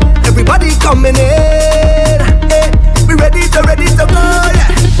morning. Everybody coming in, eh. We ready to go,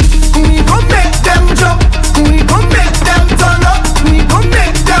 yeah. We gon' make them jump, we gon' make them turn up, we gon'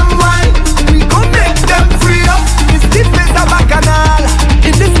 make them whine, we gon' make them free up. This place a bacchanal,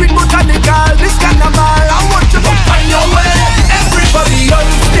 in this big botanical, this carnival. I want you to find your way. Everybody on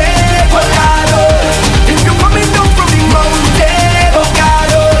stage, oh God, oh. If you're coming down from the mountain, oh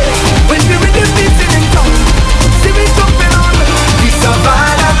God, oh. When the rhythm beating in tongue, see me jumping on the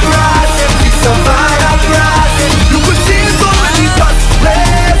savannah grass, the savannah grass. You could see it when the dust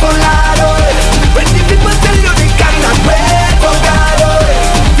rays, oh Lord, oh. When the people tell you they cannot wait, oh God, oh.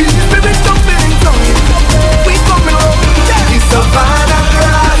 Feel the spirit jumping in tongue. We coming on the savannah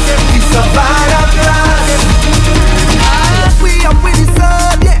grass, the savannah grass. We up with the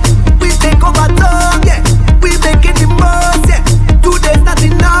sun, yeah. We take over town, yeah. We making the most, yeah. 2 days not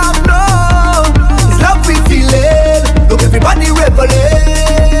enough, no. It's love we feeling. Look, everybody reveling.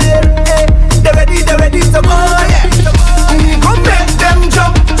 Hey, they're ready to go, yeah. We gon' make them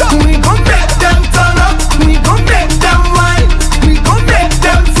jump, we gon' make them turn up, we gon' make them whine, we gon' make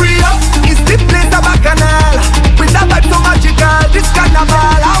them free up. It's the place a bacchanal, with a vibe so magical, this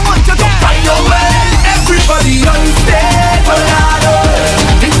carnival. I want you to find your way. Everybody on stage, oh Lord,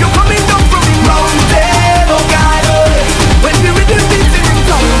 oh. If you're coming down from the mountain, oh God, oh. When the rhythm beating in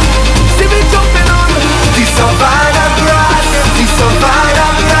tongue, see me jumping on the savannah grass, the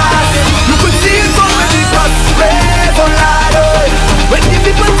savannah grass. You could see it when the dust rays, oh Lord, oh. When the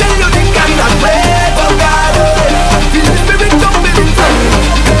people tell you they cannot wait, oh God, oh. Feel the spirit jumping in tongue.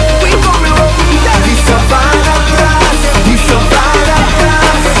 We coming on the savannah grass, the savannah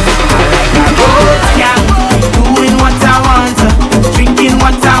grass. Doing what I want, drinking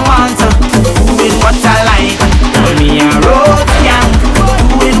what I want, doing what I like. Call me a road gang.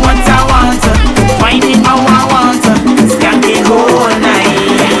 Doing what I want, finding how I want, skanking all night.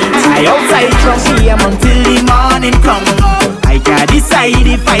 I outside from PM until the morning come. I can decide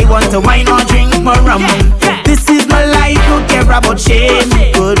if I want to wine or drink more rum. This is my life, don't care about shame.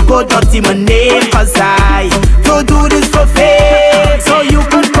 Good, dirty my name, 'cause I don't do this for fame. So you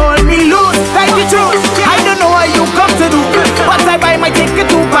could call me loose, like the truth. I don't know what you come to do, but I buy my ticket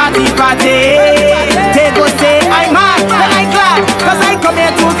to party. They go say I'm mad, but I'm glad, 'cause I come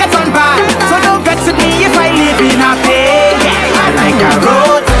here to get on bad. So don't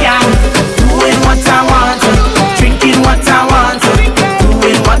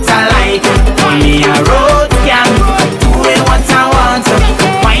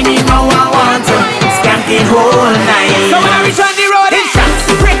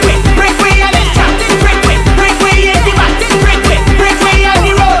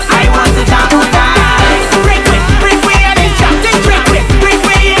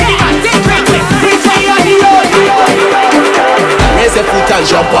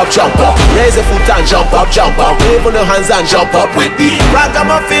jump up. Raise your foot and jump up, jump up. Wave on your hands and jump up with the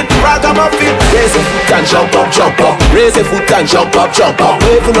ragamuffin, ragamuffin. Raise your foot and jump up, jump up. Raise your foot and jump up, jump up.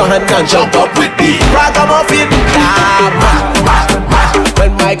 Wave on your hand and jump up with the ragamuffin.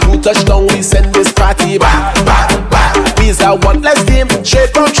 When my crew touch down, we send this party back, back, back. We's a one less team,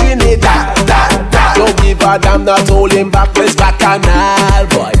 straight from Trinidad. Don't give a damn, not holding back. It's bacchanal,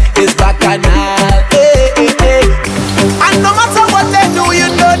 boy. It's bacchanal. Hey, hey, hey. And no matter what they do, you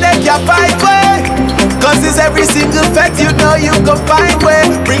know they can find way. Cause it's every single fact, you know you can find way.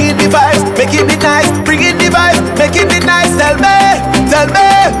 Bring in the vibes, make it be nice. Bring in the vibes, make it be nice. Tell me,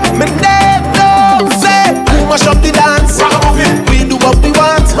 my name, no say. Who mash up the dance? Ragamuffin. We do what we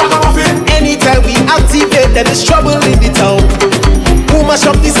want. Ragamuffin. Anytime we activate, then there's trouble in the town. Who mash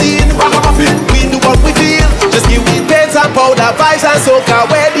up the scene? Ragamuffin. We do what we feel. Just give me paints and powder, vibes and soca.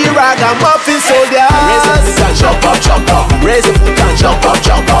 Where the ragamuffin soldiers. Raise your foot and jump up, jump up. Raise your foot and jump up,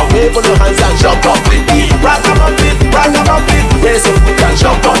 jump up. Wave on your hands and jump up with the ragamuffin, ragamuffin. Raise your foot and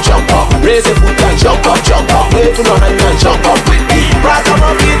jump up, jump up. Raise your foot and jump up, jump up. Wave on your hands and jump up with the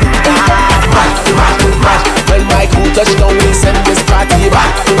ragamuffin. When my crew touch down, we send this party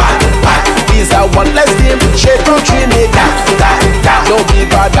back, back, back. These are one less team, straight from Trinidad. Don't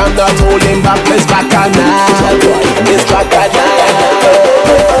give a damn, not holding back. It's bacchanal, it's bacchanal.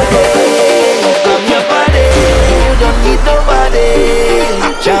 I'm your body, you don't need nobody.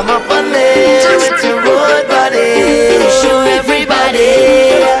 Jam up on me, it's your road body. Show everybody,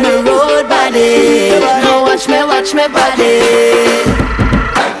 my road body. Now watch me body.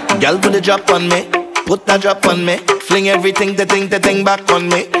 Girl, put a drop on me, put that drop on me. Fling everything, the thing back on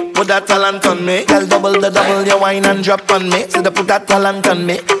me. Put that talent on me. Girl, double your wine and drop on me. So they put that talent on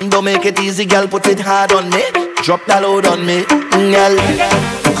me. Don't make it easy, girl, put it hard on me. Drop that load on me, girl.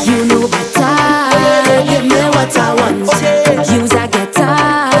 You know better, give me what I want. Use a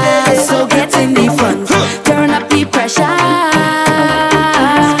guitar, so get in the front. Turn up the pressure,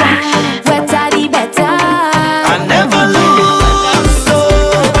 wetter the better. I never lose, so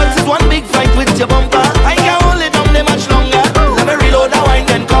but it's one big fight with your bumper. I can't hold it down there much longer. Let me reload that wine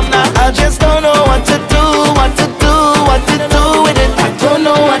and come now. I just don't know what to do, what to do, what to do with it. I don't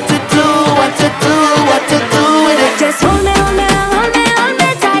know what to do, what to do, what to do with it. Just hold me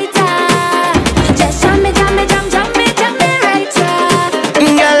tighter. Just jam me right.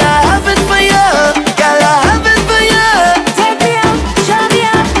 Girl, I have it for you. Girl, I have it for you. Take me out, show me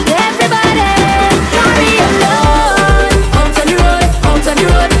up, everybody. Carry a load, out on the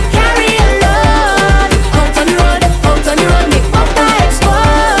road. Carry a load, out on the road. Make bumper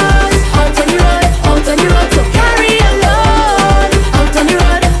expose. Out on the road. So carry a load, out on the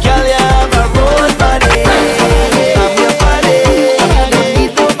road. Girl, you have a road body. I'm your body. I don't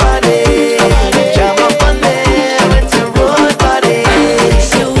need nobody. Jam up on me with your road body.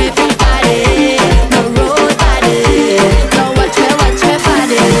 Show everybody, my road body. Now watch me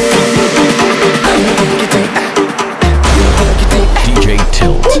body.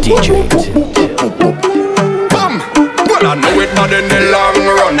 DJ Tilt. Bam! Well, I know it not in the long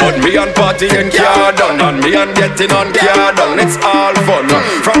run, but me and partying car done, and me and getting on car done. It's all fun.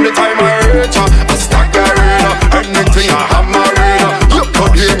 From the time I reach, I stack arena. Anything I have marina. You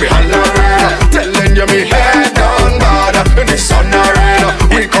could hear me hollering, telling you me head down bad. In the sun arena,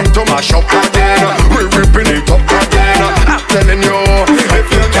 we come to mash up again. We ripping it up again. I'm telling you, if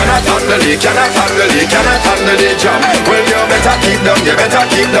you cannot handle the jam, well you better keep down, you better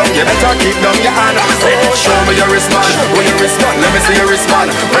keep down your hand. Oh, show me your wristband, when you respond, let me see your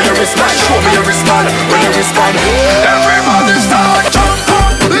wristband. When you respond, show me your wristband, when you respond. Everybody start jump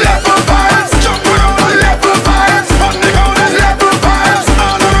up, level vibes, jump around, level vibes, on the ground, level vibes,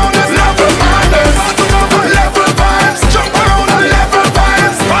 all around us, level vibes, level vibes, jump around, level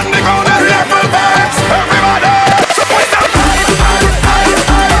vibes, on the ground, level vibes, everybody.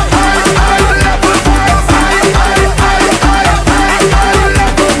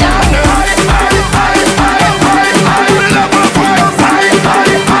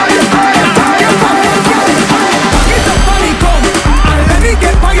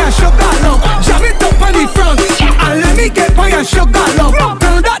 Sugar love,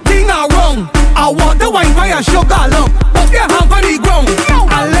 turn that thing around. I want the wine by your sugar love. Put your hand on the ground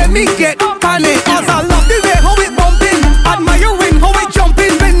and let me get on it. Cause I love the way how it bumping, admiring how it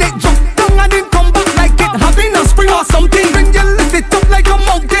jumping. When it jump down and then come back like it having a spring or something. When you lift it up like a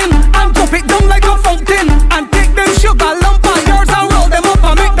mountain and drop it down like a fountain, and take them sugar lump of yours and roll them up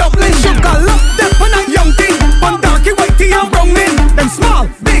and make dumpling. Sugar lump, them when a young thing, one darky, whitey and browning. Them small,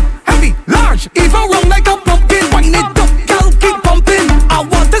 big, heavy, large, even round like a pumpkin. Wine it up. I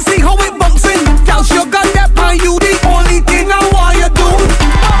want to see how it bumps in. Girl, sugar that pan you, the only thing I want you do.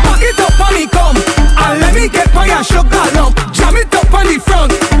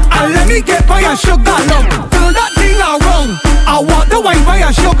 and sugar love. Turn that thing around. I want the wine by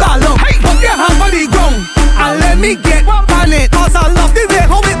and sugar love. Put your hand on the ground and let me get on it. Cause I love the way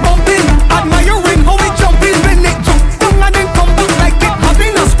how it bumping. Admiring how it jumping. When it jump down and then come back like it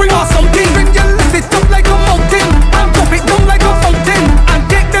having a spring or something. When you lift it up like a mountain and drop it down like a fountain. And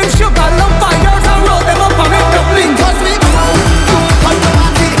take them sugar love fires and roll them up and make them bling. Cause we come on, you come to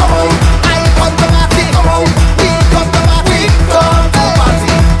party, come on. I come to party, come on. We come to party, come to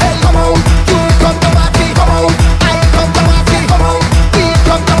party. Hey, come on, you come to party, come on. I come to party, come on. We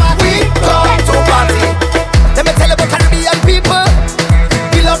come to party, come to party. Let me tell you about Caribbean people.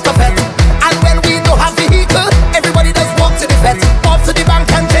 We love to bet, and when we don't have vehicle, everybody does walk to the vet. Off to the bank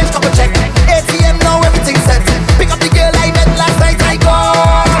and change couple check. ATM now everything's set. Pick up the girl I met last night. I go.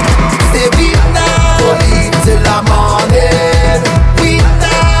 Say we now leave till the morning. We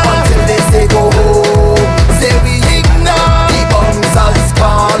now until they say go home. Say we ignore the bouncers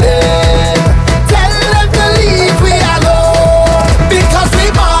calling. Tell them to leave we alone. Because we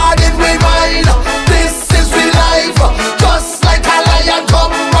born in we mind. This is we life. Just like a lion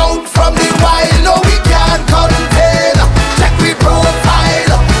come out from the wild. No, we can't contain. Check we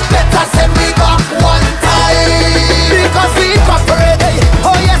profile. Better send me back one time. Because we come for a day.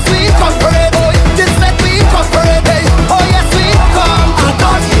 Oh yes, we come for a day. This make we come for a day. Oh yes, we come to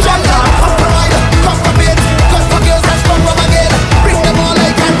touch gender. Come for ride, come for bait. Come for girls and come from again. Bring them all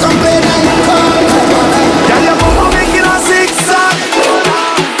I can't complain. I come to party. Girl, your mama making a zigzag,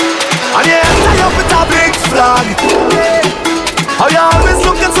 and you tie up with a big flag. How you always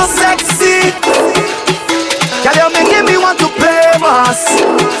looking so sexy? Girl, you're making me want to play mass.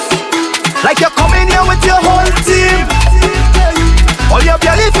 Like you're coming here with your whole team. All your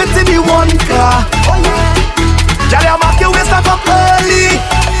belly fit in the one car. Girl, you mark your waist like a curly,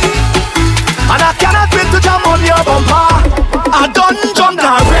 and I cannot wait to jump on your bumper. I done jumped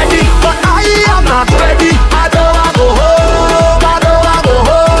already, but I am not ready. I don't wanna go home, I don't wanna go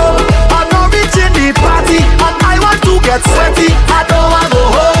home. I'm not reaching the party, and I want to get sweaty. I don't wanna go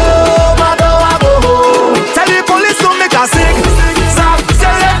home, I don't wanna go home. Tell the police to make a sing. Zap,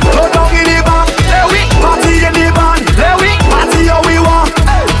 say it, go down in the back. Let we party in the band. Let we party how we want.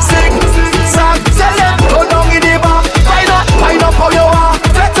 Sing, zap, say it, go down in the back. Wind up how you want.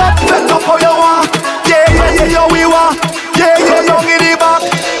 Fet up how you want. Yeah, yeah, yeah, yeah, we want. Yeah, yeah, down in the back.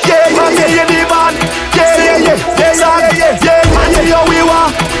 Yeah, yeah, yeah, in the band. Yeah, yeah, yeah, yeah, yeah, yeah, yeah, yeah, we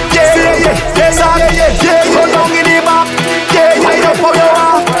want. Yeah, yeah, yeah, yeah, yeah, yeah, go down in the back. Yeah, wind up how you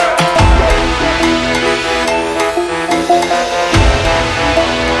want.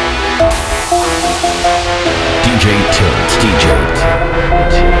 DJ Tilt, DJ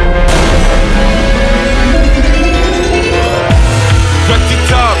Wet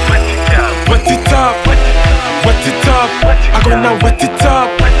it up, wet it up, wet it up, wet it up. I gonna wet it up,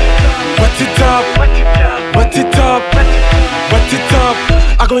 wet it up, wet it up, wet it up.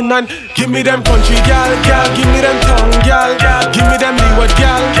 I gonna give me them country gal, give me them tongue gal, give me them leeward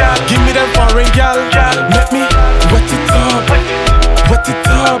gal, give me them foreign gal. Let me wet it up, wet it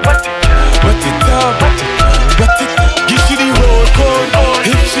up, wet it up, wet it. Give she the road code,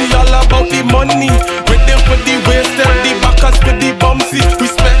 if she all about the money. With them for the waist and the backers for the bumsy.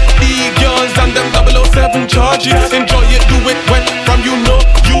 Respect the girls and them 007 charges. Enjoy it, do it wet from you know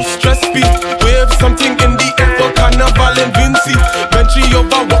you stress me. Wave something in the air for Carnival and Vincy. Bend she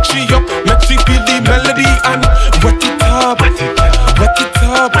over, walk she up, make she feel the melody and wet it up, wet it up, wet it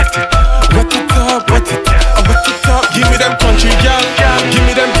up, wet it up, wet it up, wet it up. Give me them country gal, give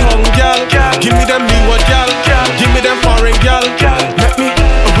me them tongue gal, give me them leeward gal, give me them foreign gal. Let me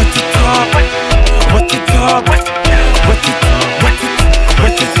wet it up, wet it up, wet it up, wet it up,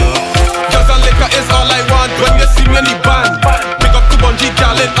 wet it up. Just a liquor is all I want when you see me in the band. Pick up to Bungie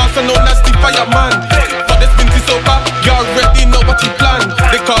Gallon, also known as the fireman. For this Vincy sober, you already know what he plan.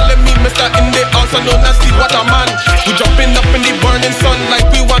 They calling me Mr. Inde, also known as the waterman. We jumping up in the burning sun like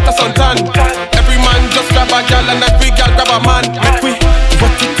we want a suntan. Every man just grab a gal and every gal grab a man. Make we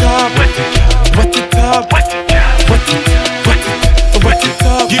wet it up, wet it up, wet it up, wet it up, wet it up, wet it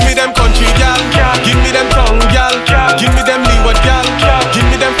up. Give me them country gal, give me them tongue gal, give me them leeward gal, give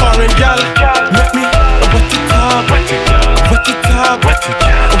me them foreign gal. Make me wet it up, wet it up, wet it up, wet it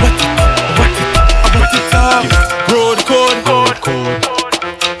up, wet it up, wet it up, wet it up. Road code,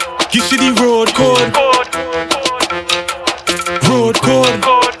 give she the road code, road code,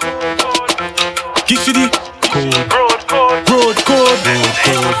 give she the road code, road code.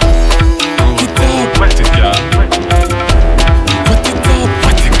 Get up, wet it up, wet it up,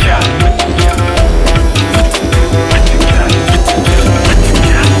 wet it up.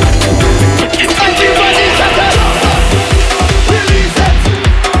 Everybody shut up, release it,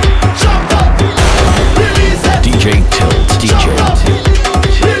 jump up.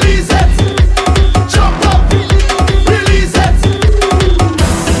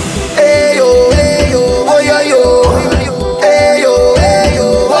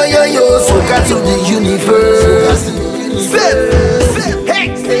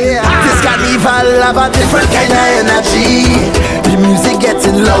 have a different kind of energy. The music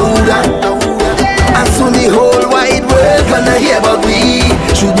getting louder, and soon the whole wide world gonna hear about we.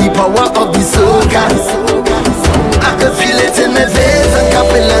 Through the power of the soca, I can feel it in my veins and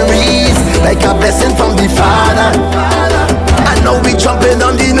capillaries, like a blessing from the Father. I know we jumping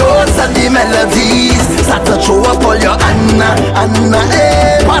on the notes and the melodies. Start to throw up all your Anna,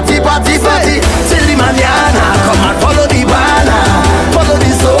 hey. Party, party, party, till the mañana. Come and follow the banner, follow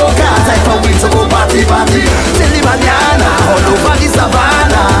the soca. Time for we to go party, party, till the mañana. All over the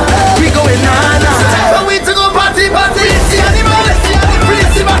savannah, we going nana. Time for we to go party, party. See animal,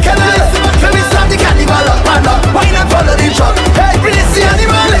 release the bacchanal. Can we start the carnival up and up? Why not follow the truck? Hey, release the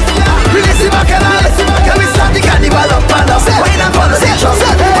animal, release the bacchanal. Can we start the carnival up and up? Why not follow the truck?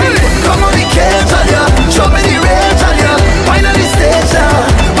 Hey, come on the cage on ya, show me the rage on ya. Why not the station?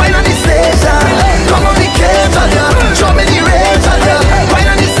 Why not the station? Come on the cage on ya, show me the rage on ya. Why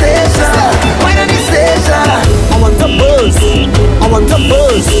not the station? Why not the station? I want to buzz, I want to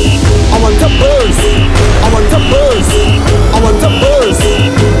buzz, I want to buzz, I want to buzz, I want to buzz,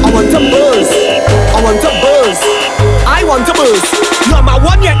 I want to buzz, I want to buzz, I want to buzz. Number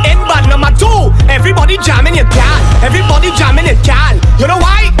one, you're in, but number two, everybody jamming your gal, everybody jamming your gal. You know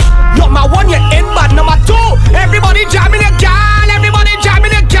why? Number one, you're in, but number two, everybody jamming your gal, everybody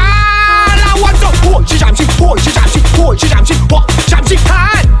jamming your gal. I want to hold, she jam, she hold, she jam, she hold, she jam, she walk, jam, she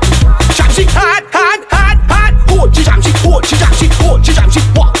hand, jam, she hand, hand, hand, hand. Hold, she jam, she hold, she jam, she hold, she jam, she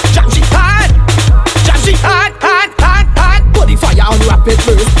walk, jam, she hand, jam, she hand, hand, hand, hand. Put the fire on rapid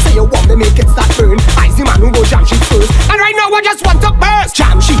burst. Say you want me make it start burn. I see man who go jam, she first. And right now I just want to burst.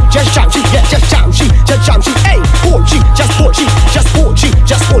 Jam, she, yeah, just jam, she, hey, hold, she, just hold, she, just hold, she,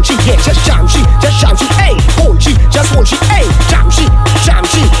 just hold, she, yeah, just jam, she, hey, hold, she, just hold, she, hey, jam, she,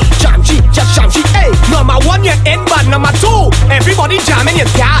 just jam, she, hey. Number one, you're in, but number two, everybody jamming your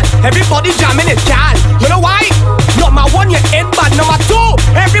gal, everybody jamming your gal. You know why? Number one, you're in, but number two,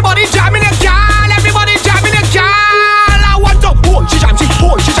 everybody jamming your gal, everybody jamming your gal. I want to hold, she jam, she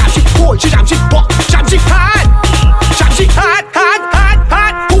hold, she jam, she hold, she jam, she walk, jam, she hand, jam, she hand, hand, hand,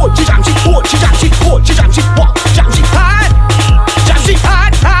 hand. Hold, she jam, she hold, she jam, she hold, she jam, she walk, jam, she hand, jam, she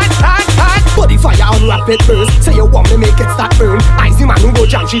hand, hand, hand, hand. Put the fire on rapid burst. Say you want me make it start burn. I see man who go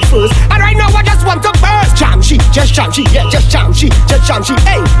jam, she first. And right now I just want to burst. Jam, she, yeah, just jam, she,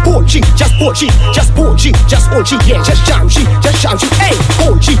 hey, hold, she, just hold, she, just hold, she, just hold, she, yeah, just jam, she, hey,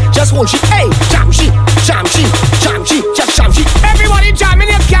 hold, she, just hold, she, hey, jam, she, just jam, she. Everybody jamming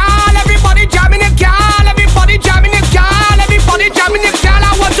your gal, everybody jamming your gal, everybody jamming your gal, everybody jamming your gal.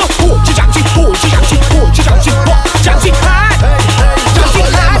 I want to hold, she jam, she hold, she jam, she hold, she jam, she walk, jam, she hand, jam, she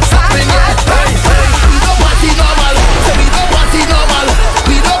hand, hand, hand. We don't party normal, say we don't party normal,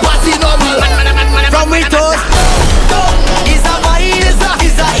 we don't party normal. From we toast, is a vibe, is a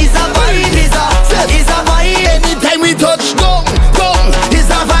vibe, is a vibe. Anytime we touch down, is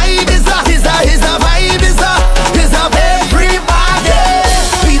a vibe, is a vibe, is a everybody.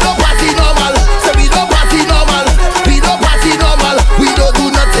 We don't party normal,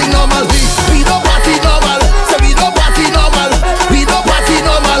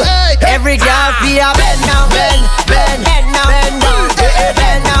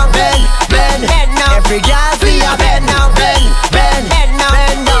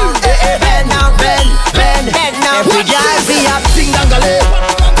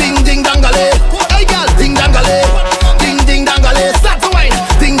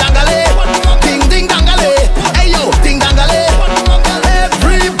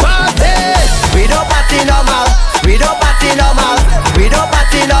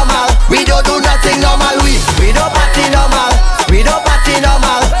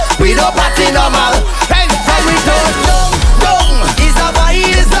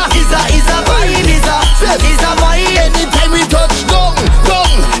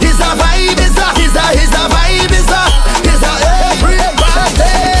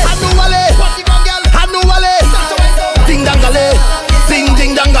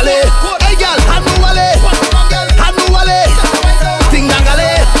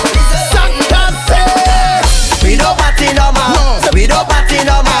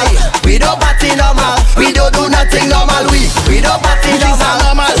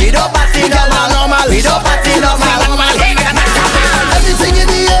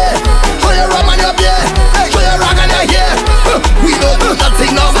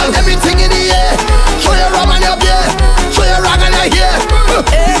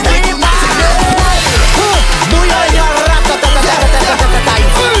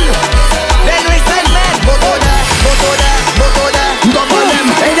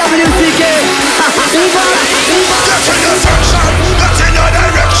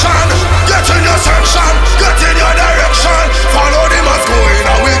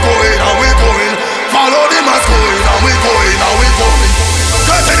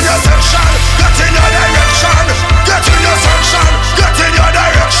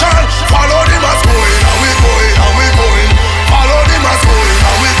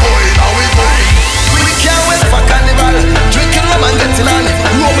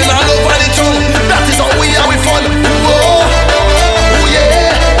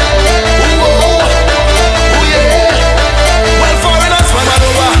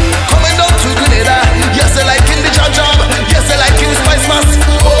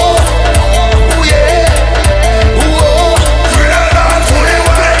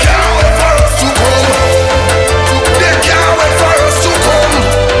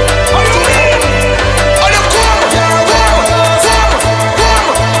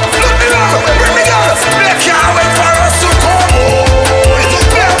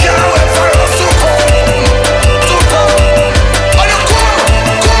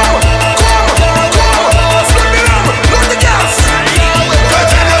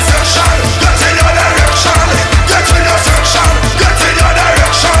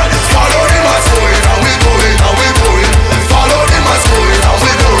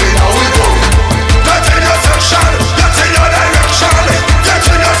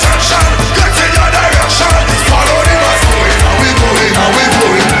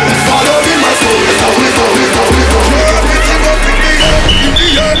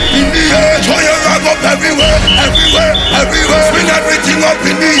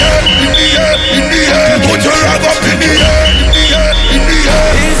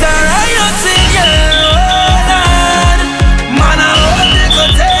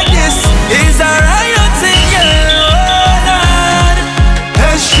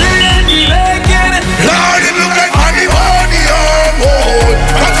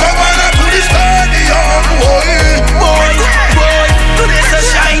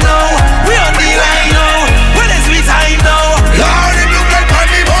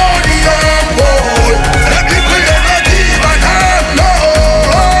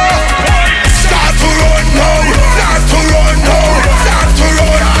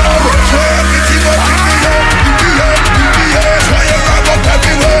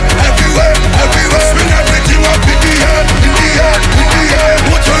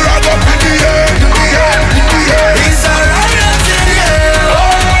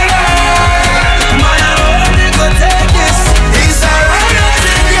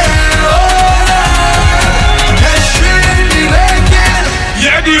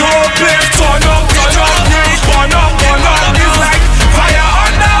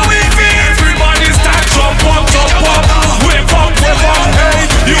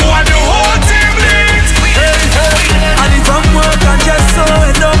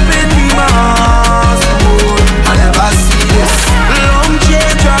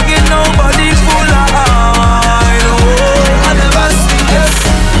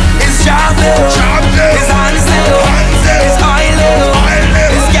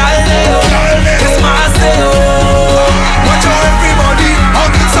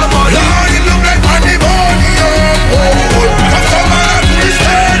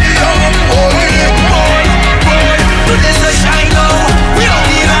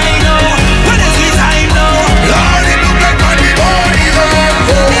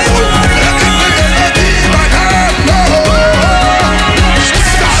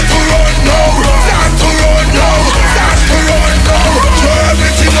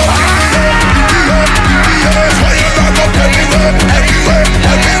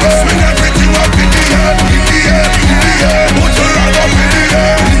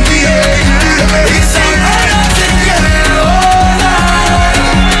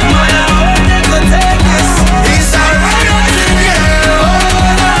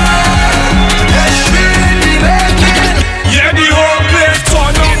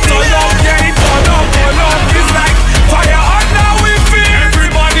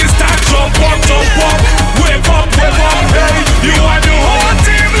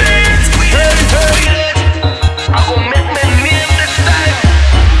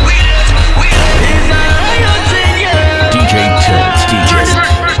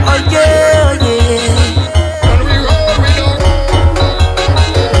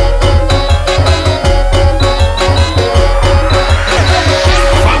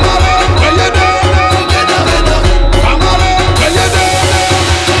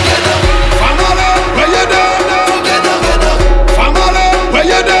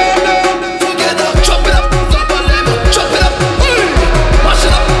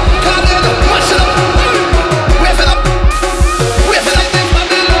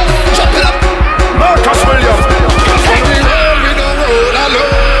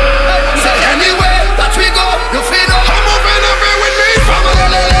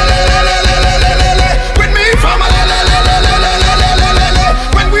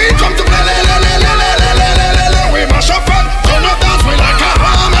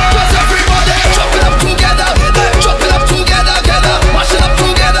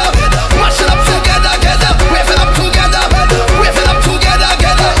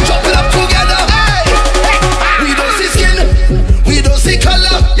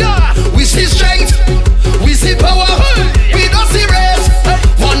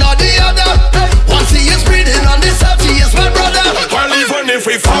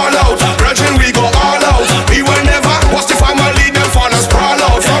 sprawl out. Virgin, we go all out. We will never watch the family, them fall and sprawl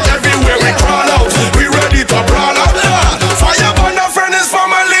out. From everywhere we crawl out. We ready to brawl out. Fire burn the friends,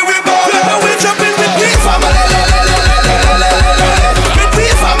 family, we ball out. We jumping with we family. With we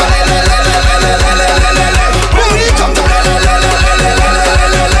family. When we come to we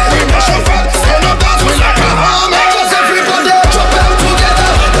mash up and turn up dance, we like a home. Cause everybody drop it out together.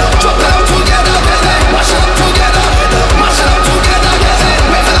 Drop it out together. Mash it up together. Mash it up together.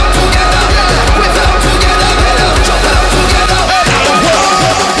 Wave it up together. Wave it up together. Drop it out together.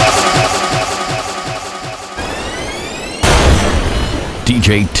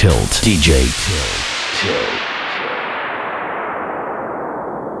 DJ Tilt. DJ Tilt.